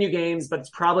not going to win you games, but it's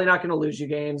probably not going to lose you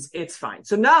games. It's fine.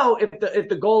 So now if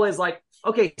the goal is like,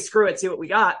 okay, screw it, see what we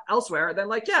got elsewhere, then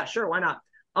like, yeah, sure, why not?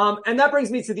 And that brings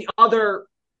me to the other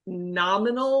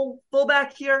nominal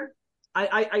fullback here.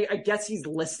 I guess he's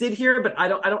listed here, but I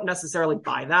don't necessarily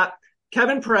buy that.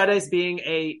 Kevin Paredes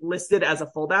being listed as a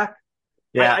fullback.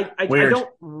 Yeah, I don't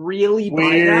really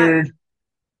buy that.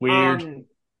 Weird.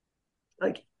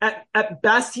 Like at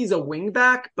best he's a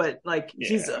wingback, but like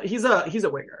he's a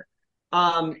winger.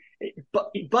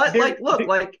 But like look,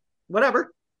 like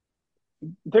whatever.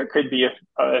 There could be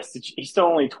he's still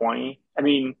only 20. I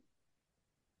mean,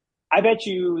 I bet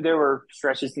you there were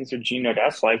stretches in Sergiño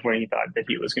Dest's life when he thought that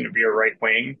he was going to be a right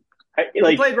wing. He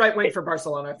played right wing for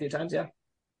Barcelona a few times, yeah.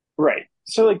 Right.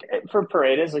 So, like, for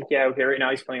Paredes, like, yeah, okay, right now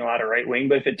he's playing a lot of right wing,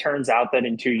 but if it turns out that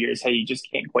in 2 years, hey, you just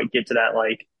can't quite get to that,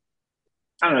 like,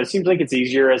 I don't know, it seems like it's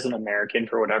easier as an American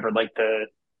for whatever, like, the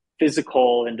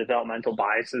physical and developmental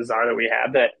biases are that we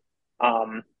have that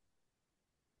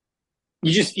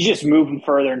you just moving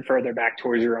further and further back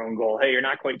towards your own goal. Hey, you're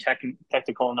not quite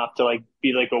technical enough to, like,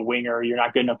 be like a winger. You're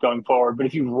not good enough going forward. But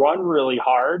if you run really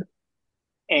hard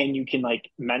and you can, like,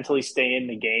 mentally stay in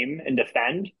the game and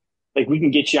defend, like, we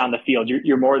can get you on the field.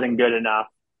 You're more than good enough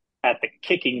at the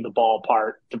kicking the ball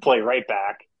part to play right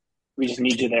back. We just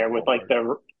need you there with, like,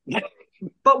 the...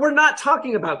 But we're not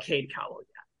talking about Cade Cowell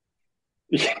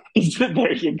yet.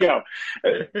 There you go.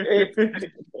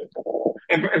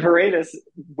 And Paredes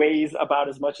weighs about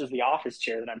as much as the office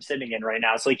chair that I'm sitting in right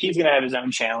now. So, like, he's going to have his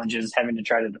own challenges having to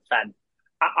try to defend.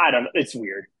 I don't know. It's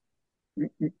weird.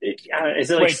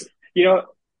 Is it like...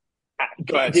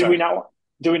 Go ahead, Do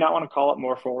we not want to call it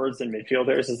more forwards than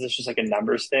midfielders? Is this just like a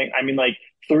numbers thing? I mean, like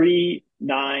 3,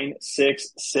 9, 6,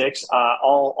 6,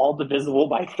 all divisible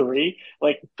by 3.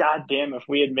 Like, goddamn, if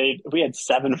we had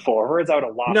 7 forwards, I would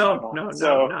have lost.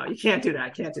 No, you can't do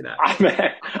that.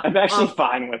 I'm actually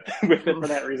fine with it for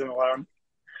that reason alone.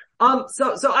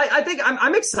 So I think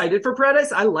I'm excited for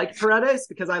Paredes. I like Paredes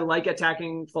because I like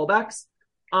attacking fullbacks.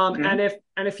 And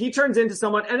if he turns into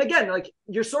someone, and again, like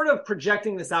you're sort of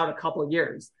projecting this out a couple of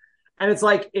years. And it's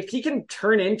like, if he can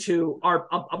turn into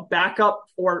a backup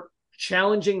or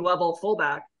challenging level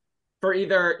fullback for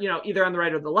either on the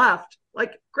right or the left,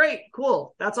 like, great,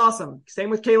 cool. That's awesome.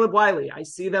 Same with Caleb Wiley. I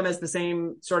see them as the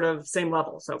same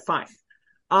level. So fine.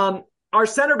 Our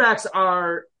center backs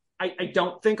are, I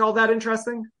don't think all that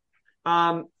interesting.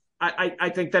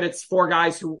 I think that it's 4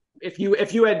 guys who, if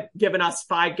you had given us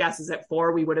 5 guesses at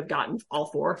 4, we would have gotten all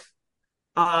 4.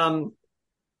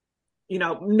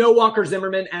 No Walker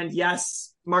Zimmerman, and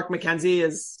yes, Mark McKenzie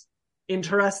is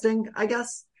interesting, I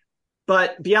guess.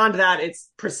 But beyond that, it's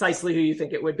precisely who you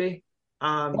think it would be.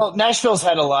 Well, Nashville's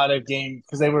had a lot of games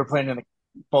because they were playing in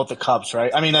both the Cups,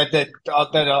 right? I mean, that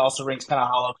also rings kind of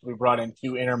hollow because we brought in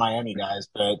 2 Inter Miami guys,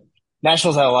 but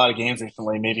Nashville's had a lot of games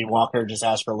recently. Maybe Walker just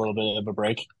asked for a little bit of a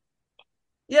break.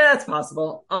 Yeah, it's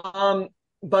possible.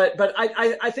 but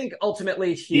I think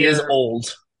ultimately he is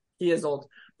old. He is old.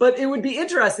 But it would be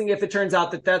interesting if it turns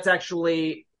out that that's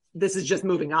actually, this is just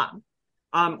moving on.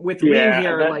 With Ream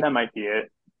here, that might be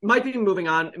it. Might be moving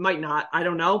on. It might not. I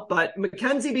don't know. But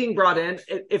McKenzie being brought in,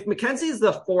 if McKenzie is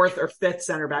the fourth or fifth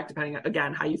center back, depending on,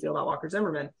 again, how you feel about Walker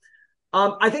Zimmerman,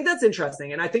 I think that's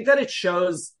interesting. And I think that it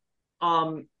shows,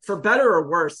 for better or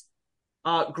worse,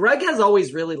 Greg has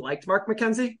always really liked Mark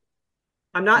McKenzie.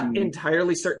 I'm not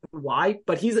entirely certain why,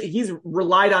 but he's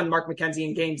relied on Mark McKenzie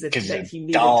in games that he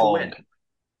needed to win.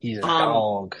 He's a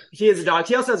dog. He is a dog.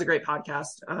 He also has a great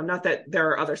podcast. Not that there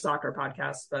are other soccer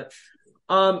podcasts, but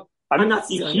I'm not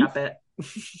stealing that bit.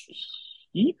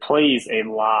 He plays a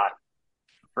lot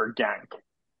for Genk.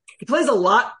 He plays a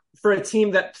lot for a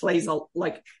team that plays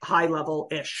high level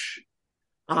ish.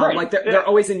 Right. Like they're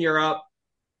always in Europe.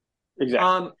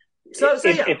 Exactly.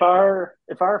 If our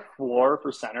floor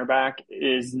for center back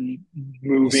is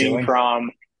moving from,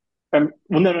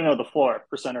 the floor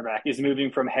for center back is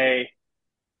moving from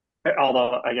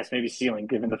although I guess maybe ceiling,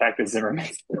 given the fact that Zimmerman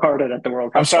started at the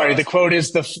World Cup. I'm sorry. The quote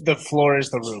is the floor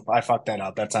is the roof. I fucked that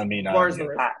up. That's on me now. Floor is the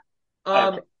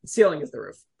roof. Ceiling is the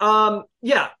roof.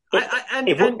 Yeah.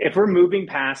 If we're moving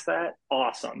past that,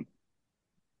 awesome.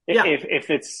 Yeah.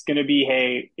 If it's going to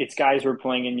be, it's guys who are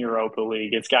playing in Europa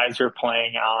League, it's guys who are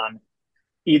playing on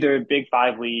either Big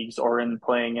Five leagues or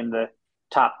playing in the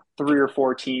top 3 or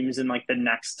 4 teams in like the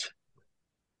next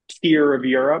tier of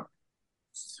Europe.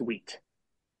 Sweet.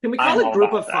 Can we call it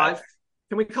Group of 5?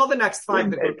 Can we call the next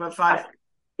 5 the Group of 5?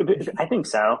 I think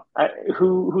so.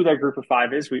 Who that Group of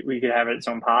 5 is, we could have its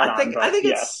own pod. I think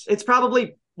it's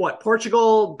probably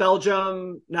Portugal,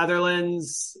 Belgium,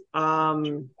 Netherlands,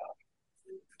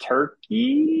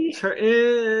 Turkey,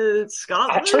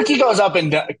 Scotland. Turkey goes up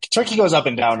and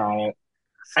down on it.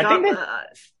 I think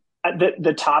that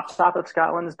the top of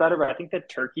Scotland is better, but I think that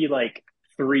Turkey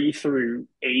 3 through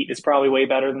 8 is probably way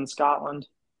better than Scotland.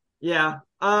 Yeah.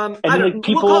 And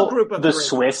we'll call Group of 3.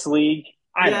 Swiss League.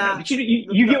 I don't know.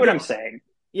 You get what I'm saying.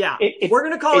 Yeah. We're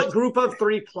going to call it Group of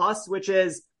 3 plus, which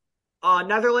is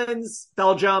Netherlands,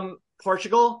 Belgium,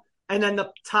 Portugal, and then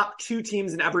the top 2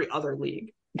 teams in every other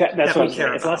league. That's what I'm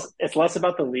saying. It's less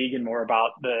about the league and more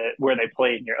about where they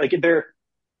play in Europe. Like their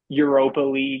Europa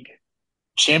League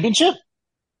championship.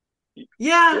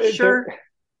 Yeah, sure.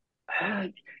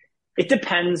 It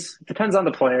depends. It depends on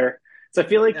the player. So I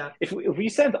feel like if we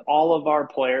sent all of our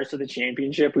players to the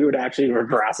championship, we would actually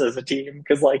regress as a team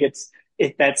because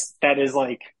it's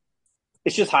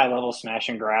just high level smash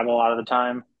and grab a lot of the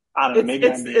time. I don't know.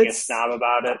 Maybe I'm being a snob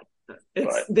about it.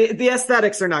 The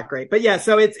aesthetics are not great, but yeah.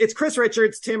 So it's Chris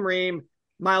Richards, Tim Ream,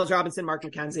 Miles Robinson, Mark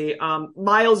McKenzie.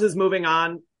 Miles is moving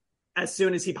on as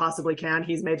soon as he possibly can.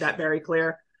 He's made that very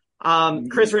clear.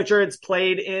 Chris Richards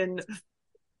played in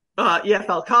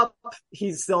EFL Cup.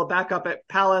 He's still a backup at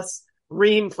Palace.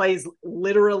 Ream plays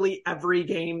literally every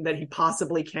game that he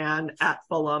possibly can at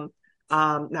Fulham,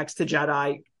 next to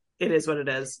Jedi. It is what it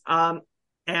is. And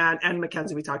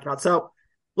McKenzie we talked about. So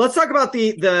let's talk about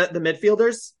the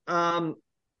midfielders.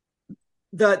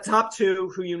 The top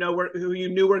 2 who you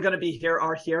knew were going to be here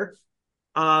are here.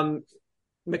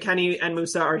 McKennie and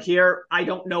Musa are here. I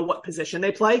don't know what position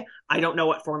they play. I don't know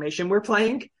what formation we're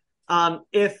playing.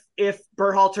 If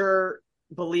Berhalter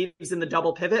believes in the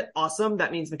double pivot, awesome.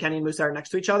 That means McKennie and Musa are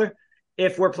next to each other.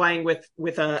 If we're playing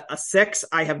with a 6,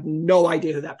 I have no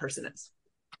idea who that person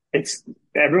is.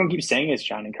 Everyone keeps saying it's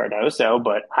Johnny Cardoso,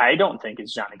 but I don't think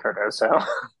it's Johnny Cardoso.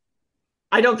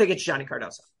 I don't think it's Johnny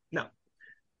Cardoso. No.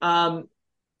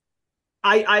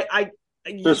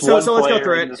 There's one player let's go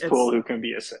through it. In this pool who can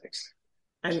be a 6,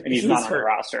 and he's not on the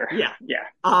roster. Yeah.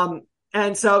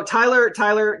 And so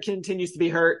Tyler continues to be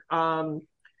hurt.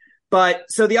 But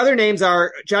so the other names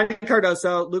are Johnny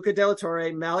Cardoso, Luca De La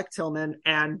Torre, Malik Tillman,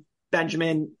 and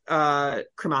Benjamin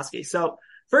Kremasky. So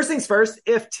first things first,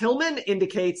 if Tillman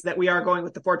indicates that we are going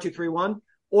with the 4-2-3-1,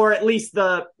 or at least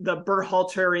the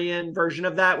Berhalterian version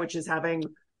of that, which is having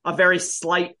a very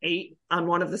slight 8 on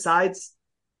one of the sides,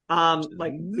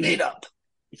 made up.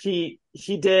 He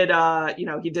did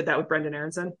he did that with Brendan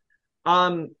Aronson.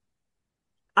 I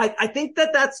think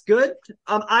that's good.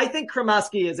 I think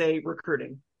Kremasky is a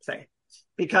recruiting thing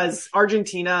because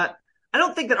Argentina, I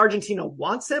don't think that Argentina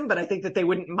wants him, but I think that they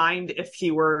wouldn't mind if he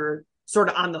were sort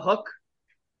of on the hook.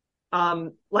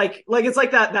 Like it's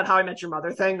like that How I Met Your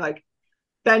Mother thing. Like,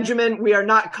 Benjamin, we are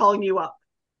not calling you up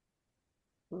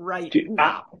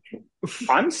now.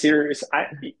 I'm serious.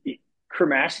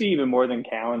 Kremasky even more than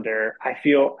Calendar. I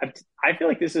feel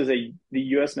like this is the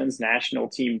U.S. men's national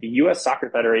team, the U.S.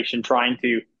 Soccer Federation, trying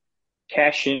to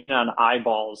cash in on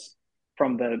eyeballs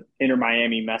from the Inter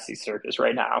Miami Messi circus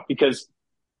right now, because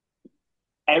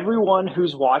everyone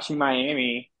who's watching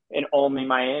Miami and only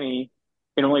Miami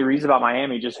and only reads about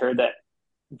Miami just heard that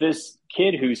this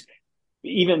kid who's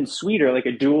even sweeter, like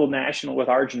a dual national with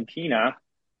Argentina,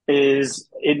 is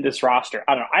in this roster.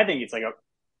 I don't know. I think it's like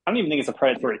I don't even think it's a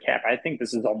predatory cap. I think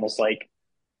this is almost like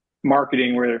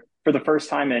marketing where for the first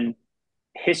time in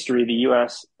history, the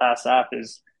USSF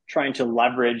is trying to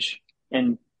leverage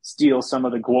and steal some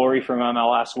of the glory from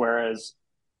MLS, whereas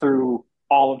through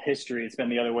all of history, it's been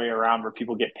the other way around where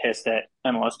people get pissed at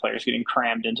MLS players getting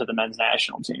crammed into the men's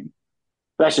national team.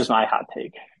 That's just my hot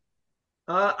take.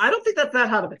 I don't think that's that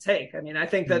hot of a take. I mean, I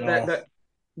think that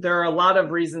there are a lot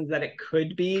of reasons that it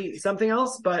could be something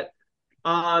else, but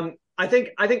I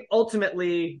think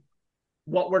ultimately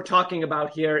what we're talking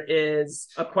about here is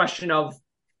a question of,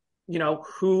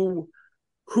 who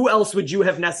else would you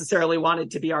have necessarily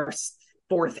wanted to be our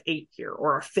fourth eight here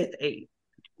or our fifth eight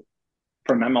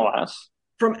from MLS,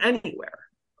 from anywhere,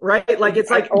 right? Like it's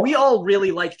like we all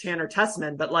really like Tanner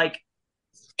Tessman, but like,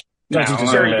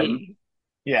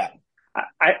 yeah.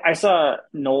 I saw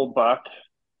Noel Buck.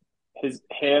 I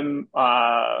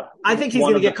think he's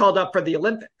going to get called up for the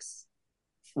Olympics.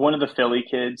 One of the Philly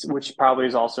kids, which probably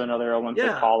is also another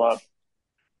Olympic call up.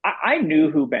 I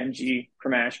knew who Benji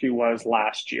Kramaschke was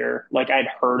last year. Like I'd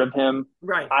heard of him.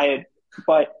 Right.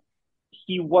 But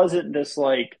he wasn't this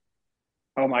like,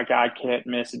 oh my God, can't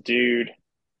miss dude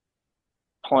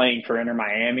playing for Inter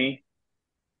Miami.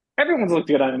 Everyone's looked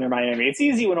good on Inter Miami. It's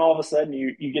easy when all of a sudden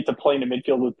you get to play in the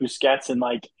midfield with Busquets and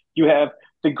like you have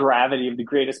the gravity of the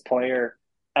greatest player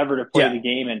ever to play the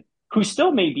game and who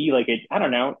still may be like I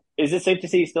don't know. Is it safe to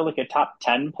say he's still like a top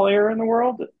 10 player in the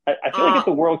world? I feel like at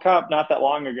the World Cup not that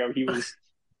long ago, he was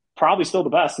probably still the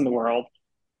best in the world.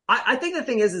 I think the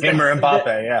thing is him or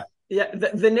Mbappe,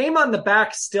 the name on the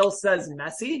back still says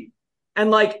Messi.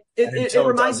 And like it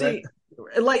reminds me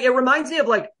of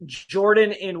like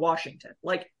Jordan in Washington.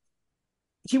 Like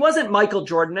he wasn't Michael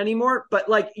Jordan anymore, but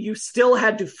like you still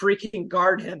had to freaking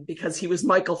guard him because he was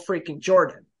Michael freaking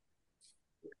Jordan.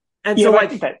 And so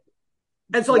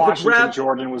Washington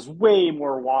Jordan was way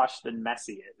more washed than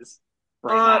Messi is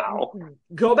now.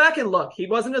 Go back and look. He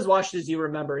wasn't as washed as you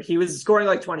remember. He was scoring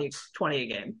like 20 a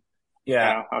game.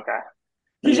 Yeah. Oh, okay.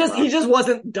 He just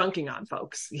wasn't dunking on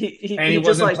folks. He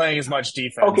wasn't playing as much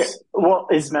defense. Okay. Well,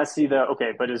 is Messi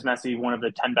but is Messi one of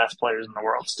the 10 best players in the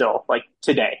world still, like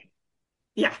today?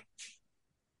 Yeah.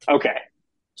 Okay.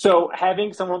 So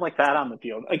having someone like that on the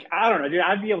field, like, I don't know, dude,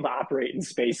 I'd be able to operate in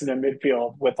space in a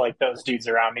midfield with like those dudes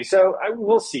around me. So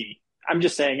we'll see. I'm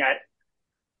just saying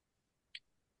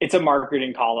it's a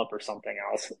marketing call up or something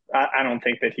else. I don't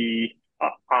think that he,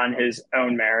 on his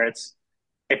own merits,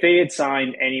 if they had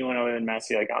signed anyone other than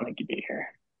Messi, like, I don't think he'd be here.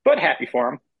 But happy for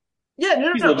him.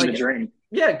 Yeah, he's living the dream.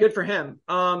 Yeah, good for him.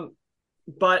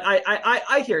 But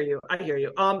I hear you.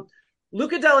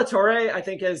 Luca de la Torre, I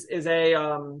think, is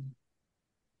a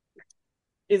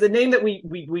name that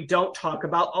we don't talk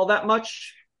about all that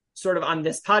much, sort of on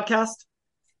this podcast.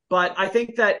 But I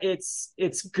think that it's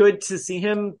good to see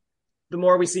him. The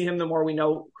more we see him, the more we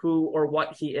know who or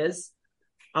what he is.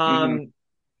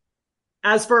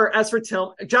 As for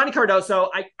Johnny Cardoso,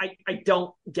 I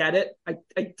don't get it. I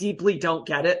deeply don't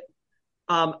get it.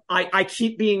 I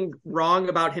keep being wrong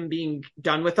about him being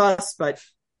done with us, but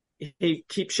he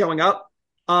keeps showing up.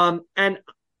 And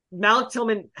Malik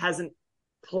Tillman hasn't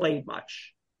played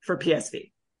much for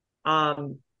PSV,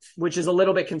 which is a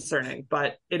little bit concerning,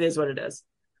 but it is what it is.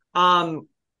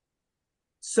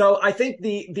 So I think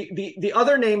the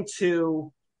other name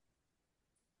to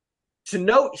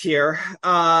note here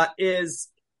is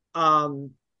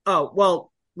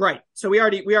right. So we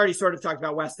already sort of talked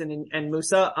about Weston and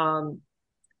Musa.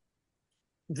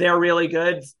 They're really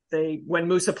good. When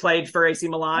Musa played for AC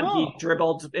Milan, he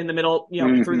dribbled in the middle,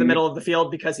 through the middle of the field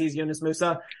because he's Yunus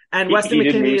Musa. And Weston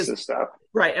McKennie is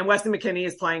right. And Weston McKennie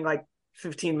is playing like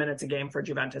 15 minutes a game for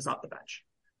Juventus off the bench.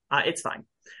 It's fine.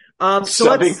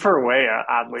 Subbing for Weah,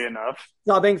 oddly enough.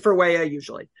 Subbing for Weah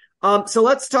usually. So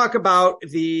let's talk about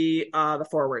the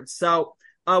forwards. So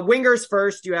wingers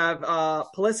first. You have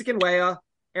Pulisic and Weah,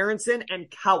 Aronson and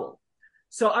Cowell.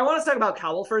 So I want to talk about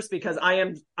Cowell first because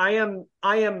I'm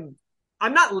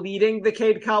not leading the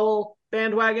Cade Cowell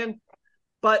bandwagon,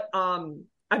 but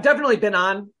I've definitely been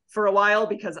on for a while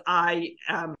because I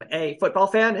am a football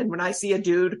fan, and when I see a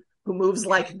dude who moves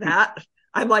like that,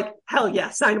 I'm like, hell yeah,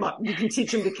 sign him up. You can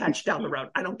teach him to catch down the road.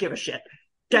 I don't give a shit.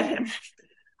 Get him.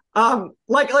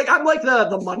 Like I'm like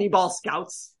the Moneyball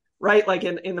scouts, right? Like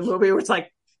in the movie where it's like,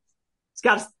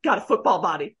 it's got a football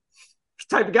body.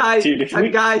 Type of guy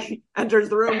enters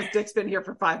the room. His dick's been here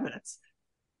for 5 minutes.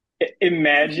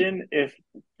 Imagine if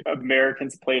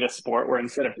Americans played a sport where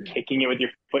instead of kicking it with your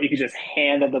foot, you could just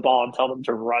hand them the ball and tell them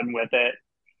to run with it.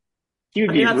 He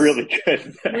would be really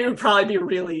good. He would probably be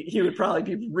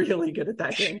really good at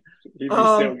that game. He'd be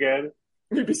so good.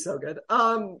 He'd be so good.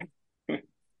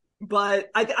 But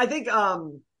I think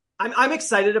I'm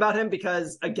excited about him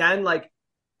because again, like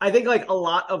I think like a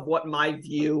lot of what my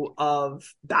view of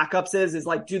backups is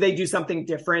like, do they do something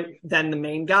different than the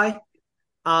main guy?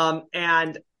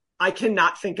 And I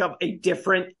cannot think of a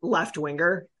different left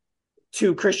winger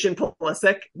to Christian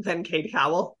Pulisic than Cade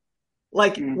Cowell.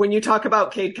 Like when you talk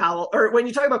about Cade Cowell or when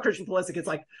you talk about Christian Pulisic, it's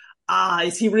like,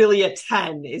 is he really a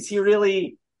 10? Is he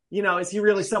really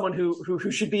someone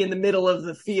who should be in the middle of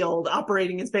the field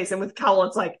operating in space? And with Cowell,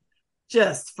 it's like,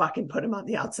 just fucking put him on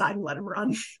the outside and let him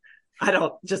run.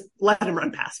 Just let him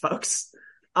run past folks.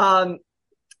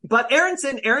 But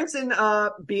Aaronson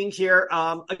being here,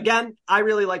 again, I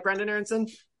really like Brenden Aaronson.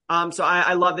 So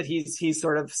I love that he's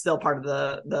sort of still part of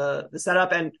the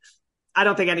setup. And I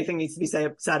don't think anything needs to be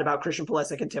said about Christian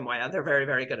Pulisic and Tim Weah. They're very,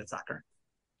 very good at soccer.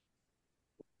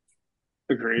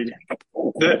 Agreed.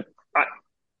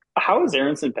 How has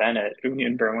Aaronson been at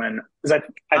Union Berlin? Because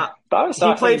I thought I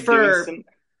saw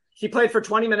he played for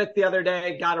 20 minutes the other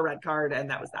day, got a red card, and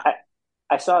that was that.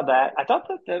 I saw that. I thought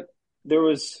that there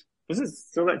was it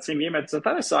still that same game? I thought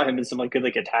I saw him in some like good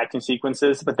like attacking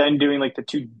sequences, but then doing like the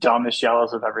two dumbest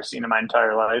yellows I've ever seen in my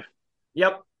entire life.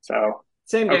 Yep. So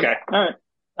same game. Okay. All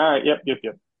right.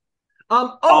 Yep.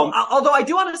 Although I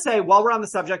do want to say, while we're on the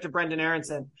subject of Brenden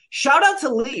Aaronson, shout out to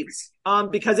Leeds,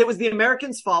 because it was the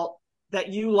Americans' fault that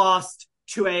you lost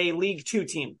to a League Two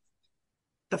team,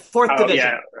 the fourth division.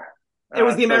 Yeah. It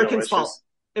was the Americans' fault.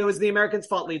 It was the Americans'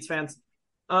 fault, Leeds fans.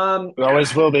 It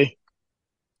always will be.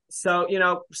 So,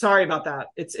 sorry about that.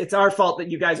 It's our fault that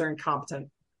you guys are incompetent.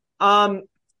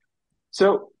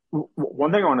 So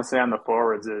one thing I want to say on the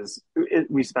forwards is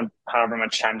we spent however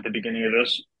much time at the beginning of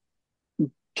this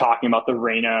talking about the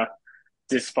Reyna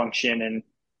dysfunction and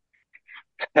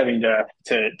having to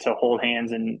hold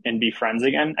hands and be friends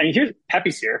again. I mean, here's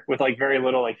Pepe's here with like very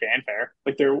little like fanfare.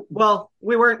 Like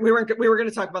we were going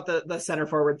to talk about the center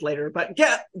forwards later, but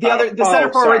yeah, the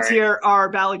center forwards here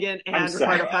are Balogun and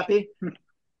Ricardo Pepi.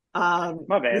 My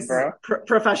bad, bro.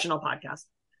 Professional podcast.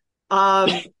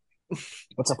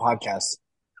 What's a podcast?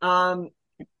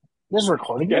 This is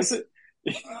recording. Yes.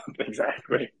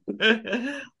 Exactly.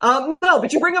 No,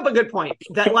 but you bring up a good point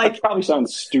that like probably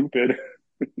sounds stupid.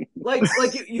 like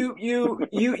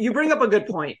you bring up a good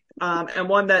point, and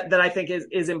one that I think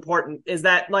is important is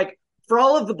that like for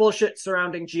all of the bullshit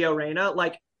surrounding Gio Reyna,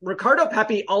 like Ricardo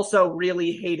Pepi also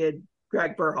really hated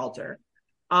Greg Berhalter,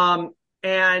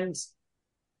 and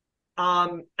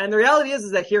the reality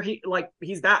is that here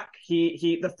he's back.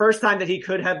 He the first time that he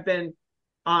could have been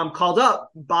called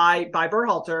up by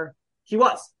Berhalter, he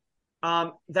was.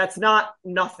 That's not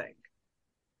nothing.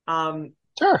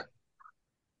 Sure.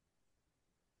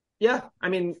 Yeah, I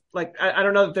mean, like, I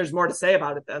don't know if there's more to say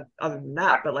about it other than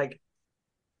that, but like,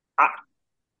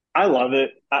 I love it.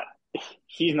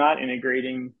 He's not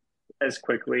integrating as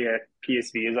quickly at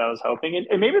PSV as I was hoping,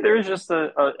 and maybe there's just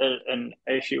an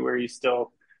issue where he's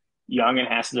still young and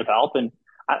has to develop. And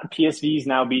PSV is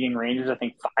now beating Rangers, I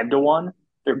think 5-1.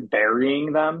 They're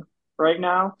burying them right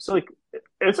now, so like,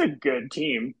 it's a good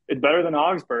team. It's better than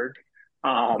Augsburg.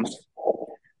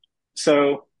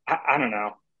 So I don't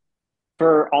know.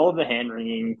 For all of the hand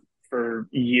wringing for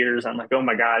years, I'm like, oh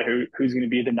my God, who's going to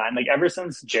be the 9? Like ever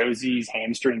since Josie's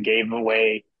hamstring gave him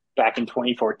away back in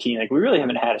 2014, like we really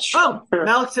haven't had a shot.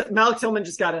 Oh, Malik Tillman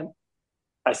just got in.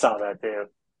 I saw that too.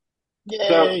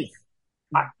 Yay!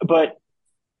 So, but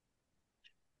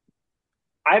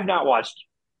I have not watched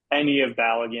any of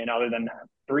Balogun other than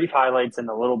brief highlights and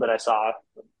the little bit I saw of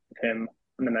him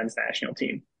on the men's national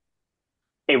team.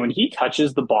 Hey, when he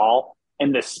touches the ball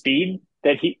and the speed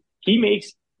that he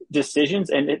makes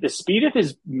decisions and the speed of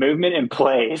his movement and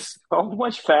play is so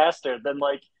much faster than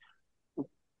like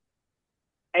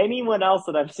anyone else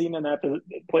that I've seen in that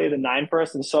play the 9 for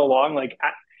us in so long. Like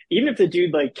even if the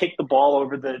dude like kicked the ball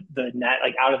over the net,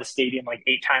 like out of the stadium, like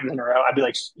 8 times in a row, I'd be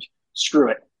like,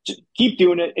 screw it. Just keep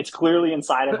doing it. It's clearly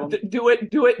inside of him. Do it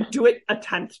a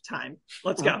 10th time.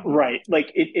 Let's go. Right.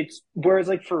 Like it's whereas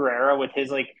like Ferreira with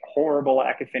his like horrible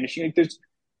lack of finishing, like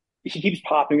he keeps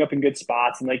popping up in good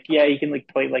spots and like, yeah, he can like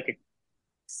play like a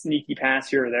sneaky pass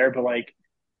here or there, but like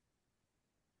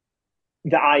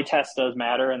the eye test does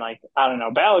matter. And like, I don't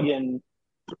know, Balogun,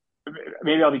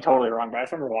 maybe I'll be totally wrong, but I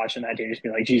remember watching that game just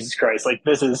being like, Jesus Christ, like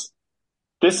this is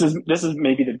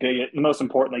maybe the most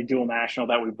important like dual national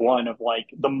that we've won of like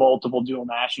the multiple dual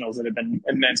nationals that have been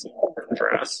immensely important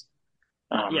for us.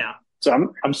 Yeah.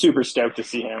 So I'm super stoked to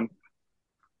see him.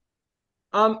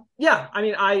 Yeah, I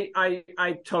mean,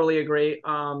 I totally agree.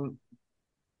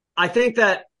 I think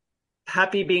that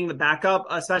Pepi being the backup,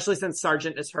 especially since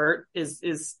Sargent is hurt,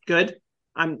 is good.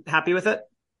 I'm happy with it.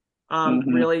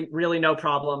 Really, really no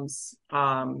problems.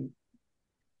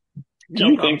 Do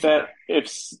you think that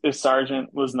if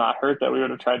Sargent was not hurt, that we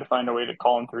would have tried to find a way to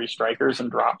call in 3 strikers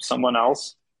and drop someone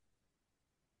else?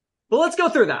 Well, let's go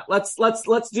through that. Let's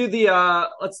do the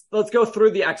let's go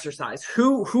through the exercise.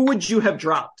 Who would you have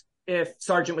dropped if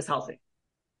Sargent was healthy?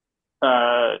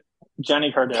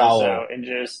 Johnny Cardoso Cowell. and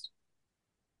just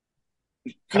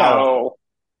Cowell.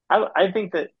 I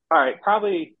think that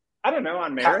probably I don't know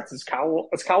on merits. Is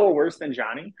Cowell worse than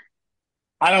Johnny?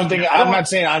 I don't think. I'm not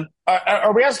saying.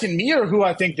 Are we asking me or who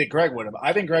I think that Greg would have?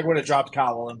 I think Greg would have dropped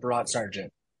Cowell and brought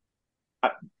Sargent.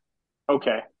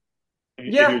 Okay.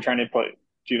 If you're trying to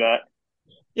do that.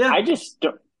 Yeah. I just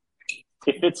don't.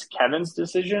 If it's Kevin's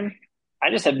decision, I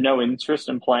just have no interest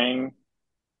in playing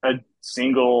a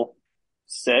single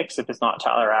 6 if it's not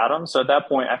Tyler Adams. So at that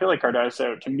point, I feel like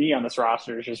Cardoso, to me, on this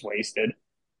roster is just wasted.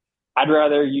 I'd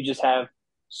rather you just have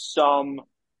some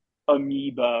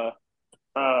amoeba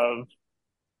of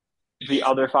the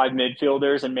other 5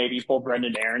 midfielders and maybe pull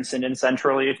Brendan Aronson in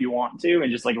centrally if you want to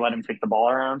and just like let him kick the ball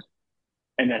around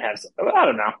and then I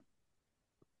don't know.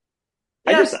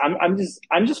 Yes.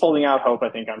 I'm just holding out hope, I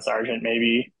think, on Sargent,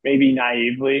 maybe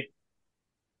naively.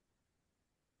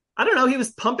 I don't know. He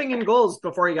was pumping in goals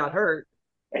before he got hurt.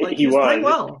 Like, he was playing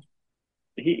well.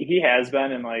 He has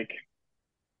been, and like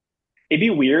it'd be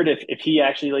weird if he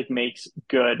actually like makes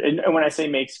good. And when I say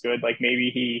makes good, like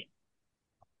maybe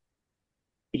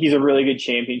he's a really good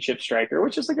championship striker,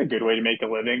 which is like a good way to make a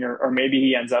living, or maybe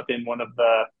he ends up in one of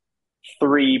the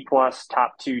 3+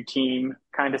 top 2 team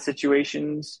kind of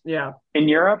situations in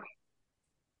Europe.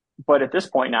 But at this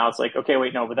point now it's like, okay,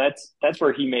 wait, no, but that's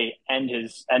where he may end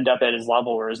up at his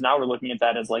level, whereas now we're looking at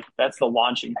that as like that's the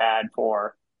launching pad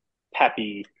for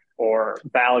Pepi or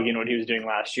Balogun, what he was doing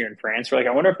last year in France. We're like,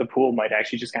 I wonder if the pool might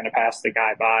actually just kind of pass the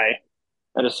guy by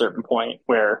at a certain point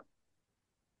where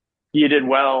you did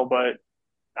well, but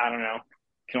I don't know,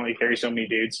 can only carry so many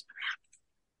dudes.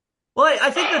 Well,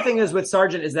 I think the thing is with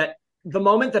Sargent is that the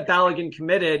moment that Balogun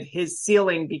committed, his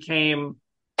ceiling became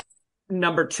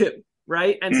number 2,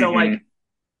 right? And so like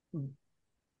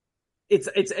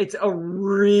it's a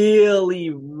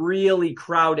really, really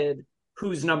crowded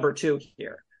who's number 2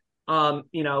 here.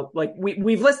 Like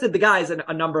we've listed the guys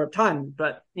a number of times,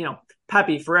 but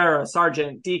Pepi, Ferreira,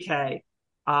 Sargent, DK,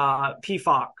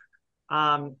 Pefok,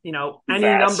 any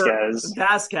Vasquez. number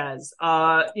Vasquez,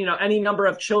 any number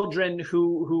of children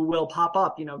who will pop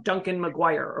up, Duncan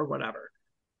McGuire or whatever.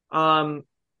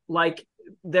 Like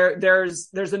there's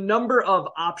a number of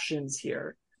options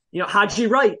here. Haji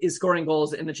Wright is scoring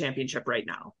goals in the championship right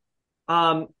now.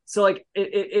 So like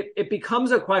it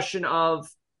becomes a question of,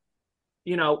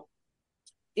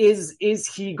 is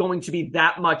he going to be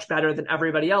that much better than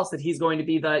everybody else that he's going to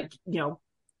be the,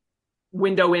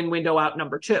 window in, window out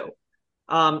number 2?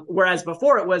 Whereas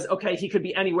before it was, okay, he could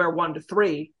be anywhere 1 to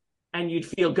 3 and you'd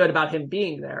feel good about him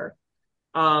being there.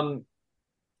 I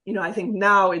think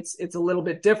now it's a little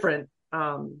bit different,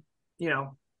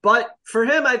 but for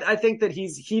him, I think that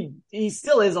he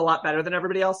still is a lot better than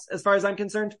everybody else as far as I'm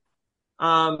concerned.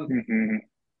 But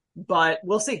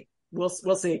we'll see. We'll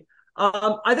see.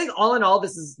 I think all in all,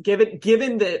 this is given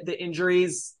the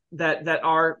injuries that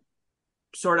are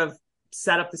sort of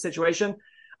set up the situation.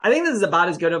 I think this is about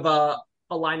as good of a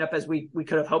lineup as we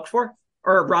could have hoped for,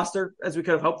 or a roster as we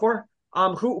could have hoped for.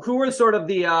 Who were sort of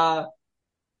the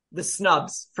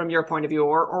snubs from your point of view,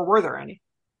 or were there any?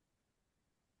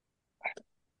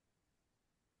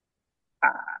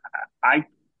 I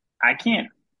can't.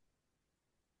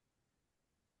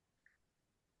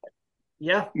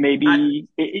 Yeah, maybe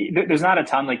there's not a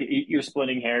ton. Like you're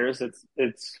splitting hairs. It's.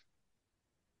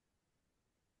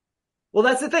 Well,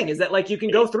 that's the thing, is that like you can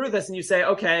go through this and you say,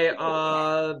 okay,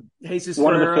 Jesus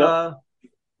Ferreira,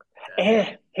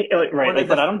 right?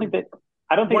 But I don't think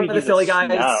one of the Philly guys.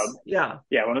 Yeah.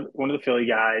 One of the Philly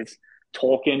guys.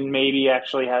 Tolkien maybe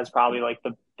actually has probably like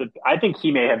the. I think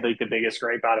he may have like the biggest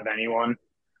gripe out of anyone.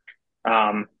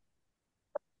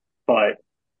 But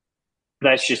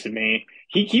that's just me.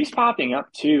 He keeps popping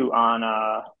up too on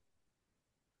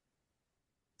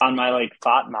my like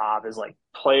thought mob as like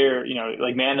player,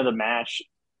 like man of the match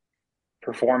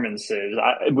performances,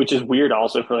 which is weird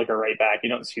also for like a right back. You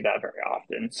don't see that very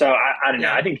often. So I don't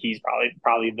know. I think he's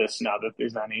probably the snub if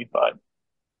there's any. But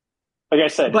like I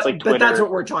said, it's like Twitter. But that's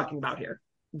what we're talking about here.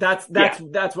 That's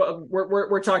what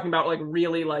we're talking about. Like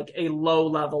really like a low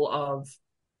level of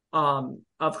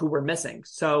of who we're missing.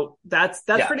 So that's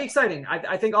pretty exciting.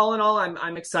 I think all in all,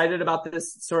 I'm excited about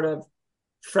this sort of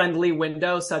friendly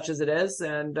window, such as it is.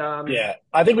 And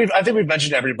I think we've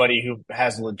mentioned everybody who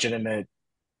has a legitimate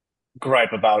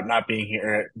gripe about not being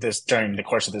here during the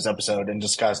course of this episode, and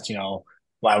discussed,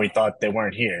 why we thought they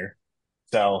weren't here.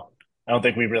 So I don't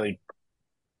think we really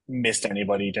missed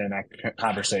anybody during that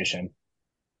conversation.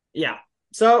 Yeah.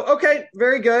 So, okay.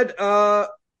 Very good.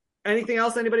 Anything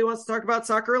else anybody wants to talk about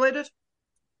soccer related?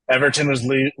 Everton was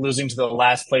losing to the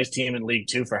last place team in League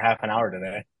Two for half an hour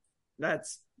today.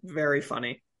 That's very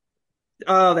funny.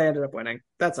 Oh, they ended up winning.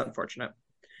 That's unfortunate.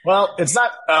 Well, it's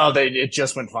not. Oh, it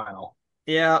just went final.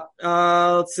 Yeah.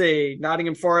 Let's see.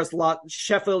 Nottingham Forest lost.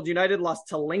 Sheffield United lost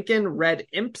to Lincoln Red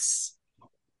Imps.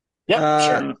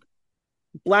 Yeah, sure.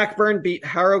 Blackburn beat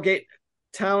Harrogate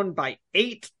Town by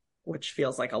 8, which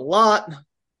feels like a lot.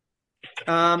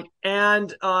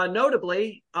 And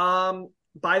notably,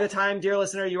 by the time, dear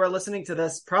listener, you are listening to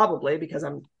this, probably, because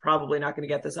I'm probably not going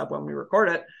to get this up when we record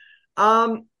it,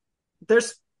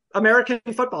 there's American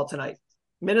football tonight.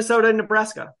 Minnesota and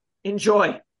Nebraska.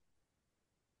 Enjoy.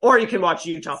 Or you can watch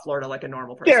Utah, Florida like a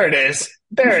normal person. There it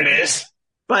is.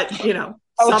 But,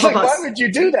 why would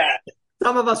you do that?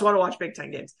 Some of us want to watch Big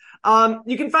Ten games.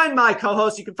 You can find my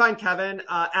co-host. You can find Kevin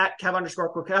at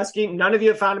Kev_Kwiatkowski. None of you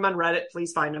have found him on Reddit.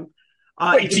 Please find him.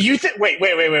 Wait. Do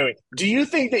you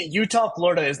think that Utah,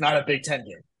 Florida is not a Big Ten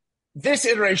game? This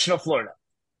iteration of Florida.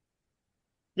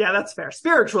 Yeah, that's fair.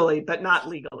 Spiritually, but not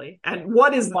legally. And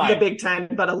what is the Big Ten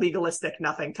but a legalistic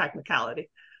nothing technicality?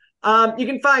 You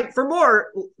can find, for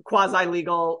more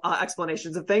quasi-legal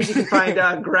explanations of things, you can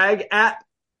find Greg at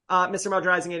Mr.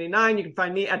 Motorizing 89. You can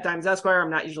find me at Dimes Esquire. I'm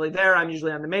not usually there. I'm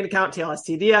usually on the main account,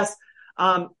 TLSTDS.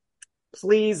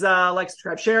 Please like,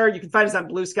 subscribe, share. You can find us on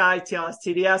Blue Sky,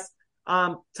 TLSTDS.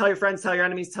 Tell your friends, tell your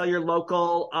enemies, tell your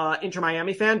local Inter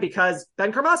Miami fan, because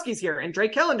Ben Karmoski's here and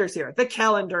Drake Calendar's here. The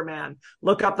Calendar Man.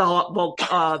 Look up the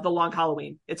Long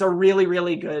Halloween. It's a really,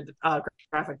 really good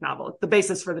graphic novel. It's the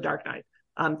basis for The Dark Knight.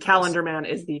 Calendar Man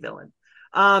is the villain.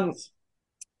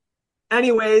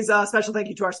 Anyways, special thank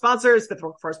you to our sponsors, Fifth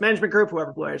Workforce Management Group,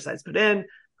 whoever Blue Air decides to put in.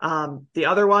 The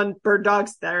other one, Bird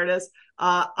Dogs, there it is.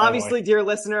 Obviously, dear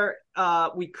listener,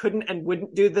 we couldn't and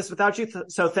wouldn't do this without you.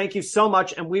 So thank you so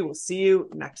much, and we will see you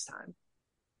next time.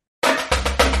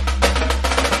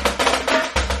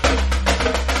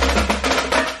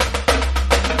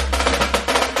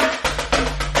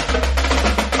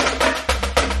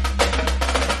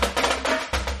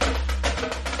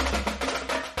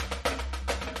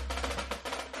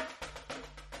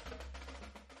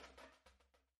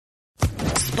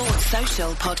 Sports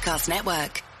Social Podcast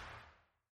Network.